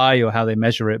metric is high or how they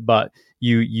measure it, but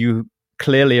you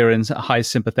clearly are in a high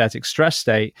sympathetic stress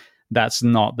state, that's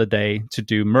not the day to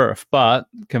do Murph. But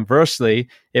conversely,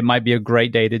 it might be a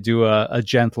great day to do a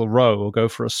gentle row or go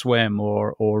for a swim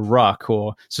or ruck,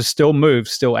 so still move,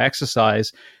 still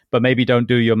exercise, but maybe don't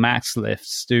do your max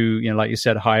lifts. Do, like you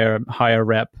said, higher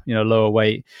rep, lower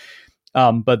weight.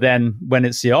 But then when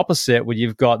it's the opposite, when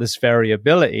you've got this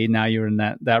variability, now you're in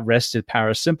that rested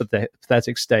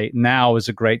parasympathetic state. Now is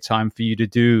a great time for you to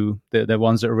do the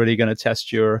ones that are really going to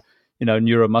test your,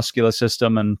 neuromuscular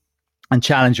system and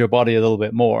challenge your body a little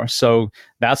bit more. So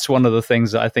that's one of the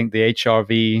things that I think the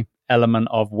HRV element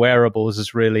of wearables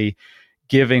is really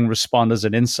giving responders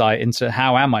an insight into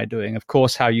how am I doing? Of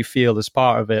course, how you feel is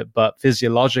part of it, but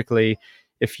physiologically,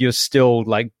 if you're still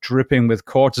like dripping with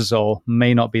cortisol,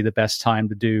 may not be the best time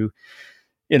to do,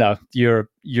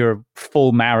 your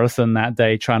full marathon that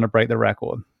day trying to break the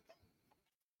record.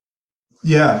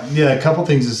 Yeah, yeah. A couple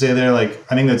things to say there. Like,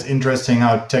 I think that's interesting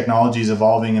how technology is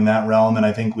evolving in that realm, and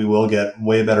I think we will get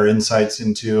way better insights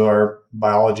into our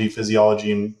biology,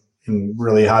 physiology, and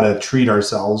really how to treat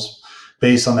ourselves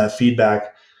based on that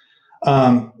feedback.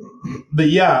 But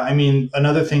yeah, I mean,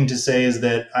 another thing to say is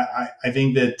that I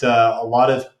think that a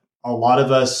lot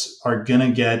of us are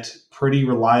gonna get pretty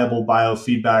reliable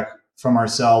biofeedback from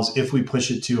ourselves if we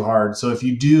push it too hard. So if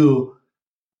you do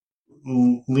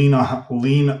lean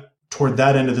toward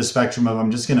that end of the spectrum of I'm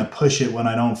just going to push it when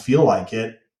I don't feel like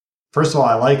it. First of all,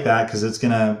 I like that because it's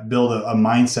going to build a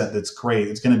mindset that's great.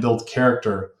 It's going to build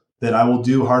character that I will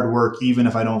do hard work even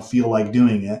if I don't feel like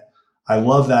doing it. I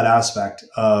love that aspect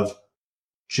of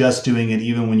just doing it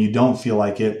even when you don't feel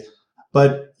like it.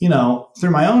 But,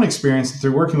 through my own experience,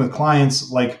 through working with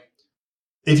clients, like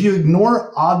if you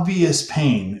ignore obvious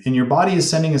pain and your body is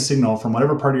sending a signal from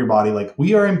whatever part of your body, like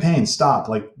we are in pain, stop,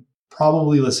 like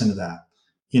probably listen to that,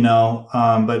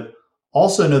 but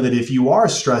also know that if you are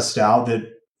stressed out, that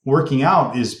working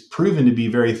out is proven to be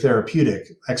very therapeutic.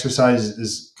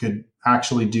 Exercise could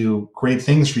actually do great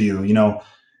things for you.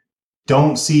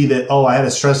 Don't see that, oh, I had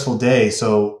a stressful day,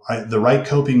 so the right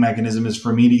coping mechanism is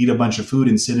for me to eat a bunch of food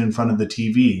and sit in front of the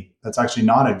TV. That's actually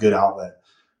not a good outlet.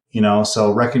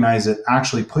 So recognize that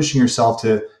actually pushing yourself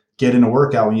to get in a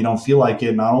workout when you don't feel like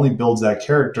it not only builds that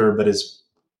character, but is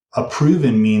a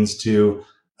proven means to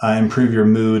improve your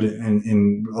mood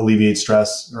and alleviate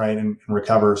stress, right, and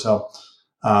recover. So,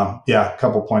 a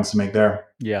couple points to make there.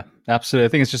 Yeah, absolutely. I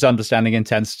think it's just understanding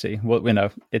intensity.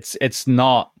 It's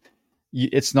not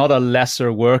a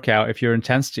lesser workout if your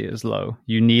intensity is low.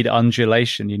 You need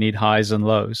undulation. You need highs and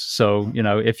lows. So,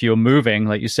 if you're moving,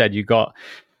 like you said, you got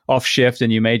off shift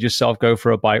and you made yourself go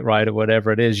for a bike ride or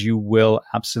whatever it is, you will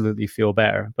absolutely feel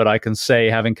better. But I can say,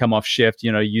 having come off shift,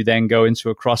 you then go into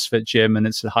a CrossFit gym and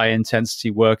it's a high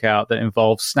intensity workout that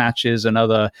involves snatches and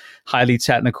other highly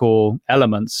technical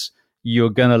elements.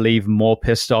 You're going to leave more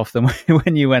pissed off than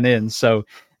when you went in. So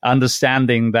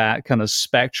understanding that kind of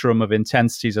spectrum of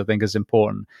intensities, I think, is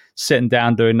important. Sitting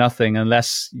down doing nothing,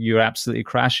 unless you're absolutely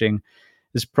crashing,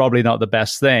 is probably not the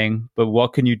best thing. But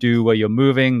what can you do where you're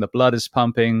moving, the blood is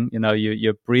pumping,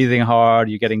 you're breathing hard,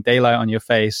 you're getting daylight on your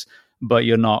face, but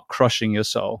you're not crushing your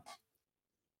soul?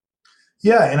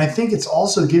 Yeah, and I think it's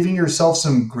also giving yourself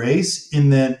some grace in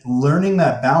that learning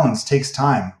that balance takes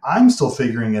time. I'm still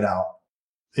figuring it out.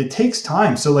 It takes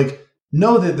time. So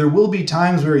know that there will be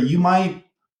times where you might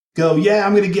go, yeah,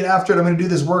 I'm going to get after it. I'm going to do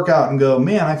this workout and go,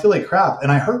 man, I feel like crap.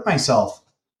 And I hurt myself.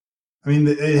 I mean,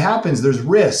 it happens. There's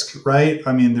risk, right?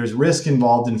 I mean, there's risk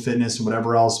involved in fitness and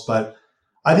whatever else. But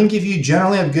I think if you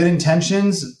generally have good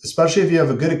intentions, especially if you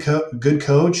have a good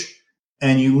coach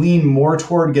and you lean more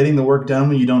toward getting the work done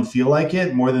when you don't feel like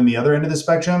it more than the other end of the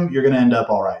spectrum, you're going to end up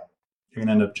all right. You're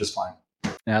going to end up just fine.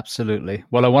 Absolutely.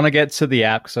 Well, I want to get to the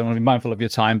app because I want to be mindful of your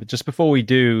time. But just before we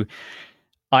do,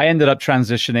 I ended up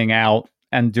transitioning out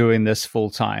and doing this full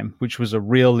time, which was a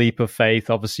real leap of faith.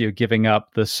 Obviously, you're giving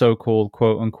up the so-called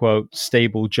quote unquote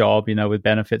stable job, with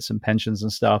benefits and pensions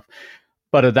and stuff.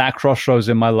 But at that crossroads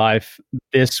in my life,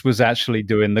 this was actually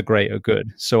doing the greater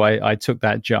good. So I took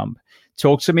that jump.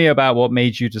 Talk to me about what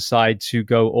made you decide to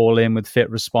go all in with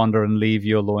Fit Responder and leave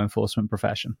your law enforcement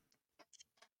profession.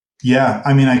 Yeah,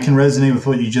 I mean, I can resonate with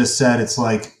what you just said. It's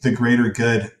like the greater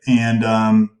good.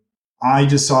 And I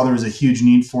just saw there was a huge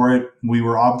need for it. We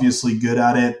were obviously good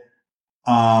at it.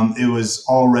 It was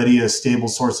already a stable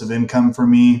source of income for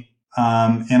me.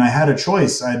 And I had a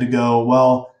choice. I had to go,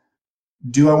 well,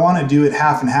 do I want to do it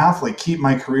half and half, like keep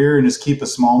my career and just keep a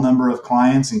small number of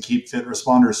clients and keep Fit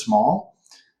Responder small?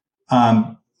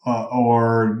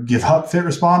 Or give up Fit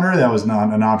Responder? That was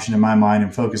not an option in my mind,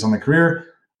 and focus on the career.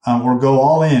 Or go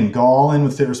all in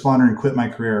with Fit Responder and quit my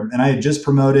career. And I had just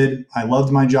promoted. I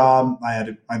loved my job.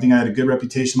 I think I had a good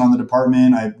reputation on the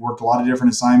department. I worked a lot of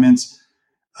different assignments.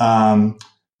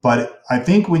 But I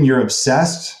think when you're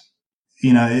obsessed,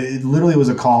 it literally was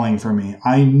a calling for me.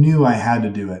 I knew I had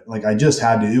to do it. Like I just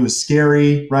had to. It was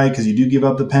scary, right? Because you do give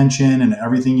up the pension and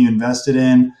everything you invested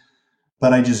in.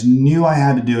 But I just knew I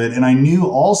had to do it. And I knew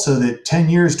also that 10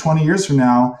 years, 20 years from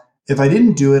now, if I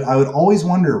didn't do it, I would always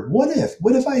wonder, what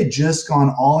if I had just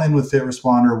gone all in with Fit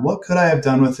Responder? What could I have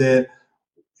done with it?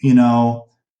 So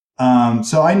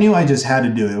I knew I just had to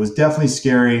do it. It was definitely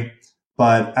scary,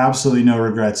 but absolutely no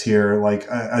regrets here. Like,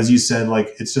 as you said, like,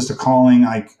 it's just a calling.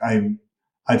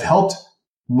 I I've helped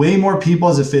way more people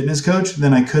as a fitness coach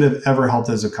than I could have ever helped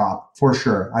as a cop, for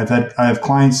sure. I have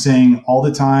clients saying all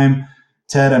the time,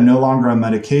 Ted, I'm no longer on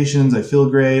medications. I feel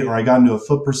great. Or I got into a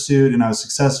foot pursuit and I was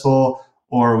successful.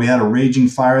 Or we had a raging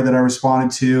fire that I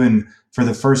responded to. And for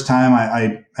the first time,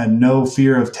 I had no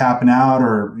fear of tapping out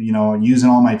or, using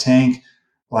all my tank.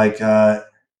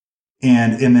 And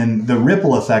then the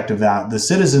ripple effect of that, the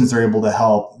citizens are able to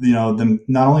help, them,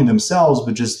 not only themselves,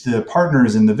 but just the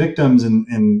partners and the victims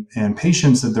and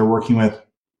patients that they're working with.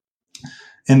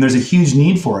 And there's a huge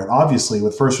need for it, obviously,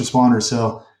 with first responders.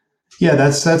 So yeah,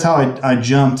 that's how I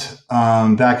jumped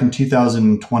back in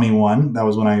 2021. That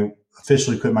was when I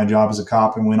officially quit my job as a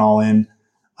cop and went all in.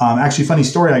 Actually, funny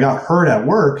story, I got hurt at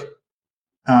work.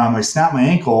 I snapped my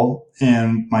ankle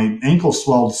and my ankle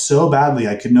swelled so badly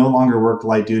I could no longer work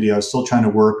light duty. I was still trying to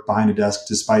work behind a desk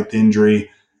despite the injury.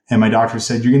 And my doctor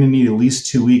said, you're going to need at least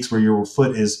 2 weeks where your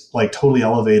foot is like totally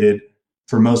elevated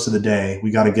for most of the day.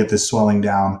 We got to get this swelling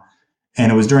down.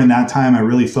 And it was during that time I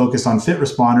really focused on Fit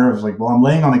Responder. I was like, well, I'm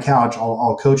laying on the couch.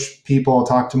 I'll coach people. I'll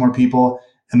talk to more people.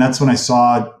 And that's when I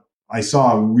saw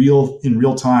in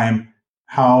real time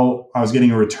how I was getting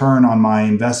a return on my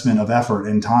investment of effort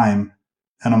and time.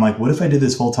 And I'm like, what if I did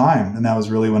this full time? And that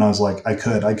was really when I was like, I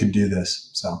could do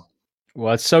this. So,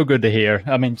 well, it's so good to hear.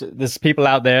 I mean, there's people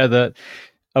out there that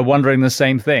are wondering the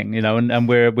same thing, and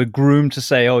we're groomed to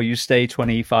say, oh, you stay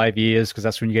 25 years because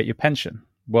that's when you get your pension.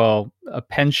 Well, a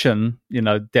pension,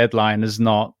 deadline is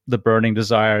not the burning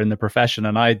desire in the profession.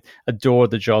 And I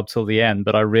adored the job till the end,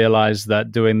 but I realized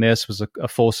that doing this was a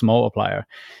force multiplier.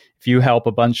 If you help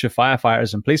a bunch of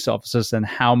firefighters and police officers, then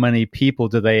how many people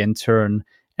do they in turn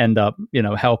end up,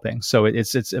 helping? So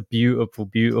it's a beautiful,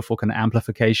 beautiful kind of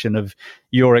amplification of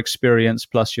your experience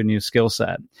plus your new skill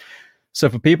set. So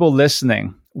for people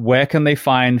listening, where can they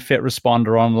find Fit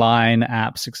Responder online,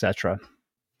 apps, etc.?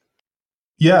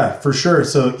 Yeah, for sure.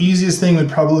 So easiest thing would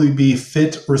probably be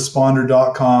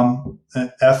fitresponder.com,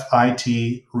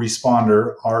 FIT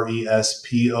responder,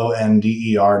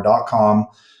 responder.com.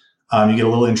 You get a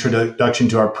little introduction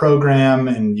to our program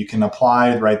and you can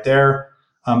apply right there.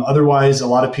 Otherwise, a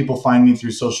lot of people find me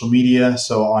through social media.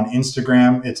 So on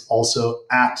Instagram, it's also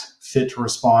at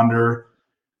fitresponder.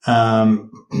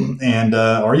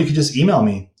 Or you could just email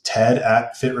me,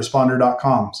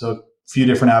 ted@fitresponder.com. So a few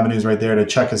different avenues right there to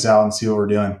check us out and see what we're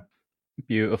doing.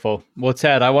 Beautiful. Well,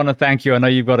 Ted, I want to thank you. I know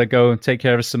you've got to go take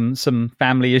care of some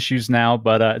family issues now,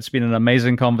 but it's been an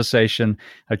amazing conversation.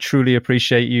 I truly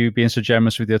appreciate you being so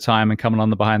generous with your time and coming on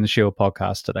the Behind the Shield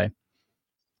podcast today.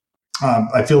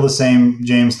 I feel the same,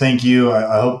 James. Thank you.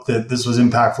 I hope that this was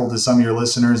impactful to some of your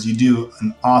listeners. You do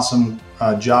an awesome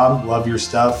job. Love your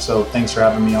stuff. So thanks for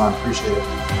having me on. Appreciate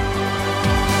it.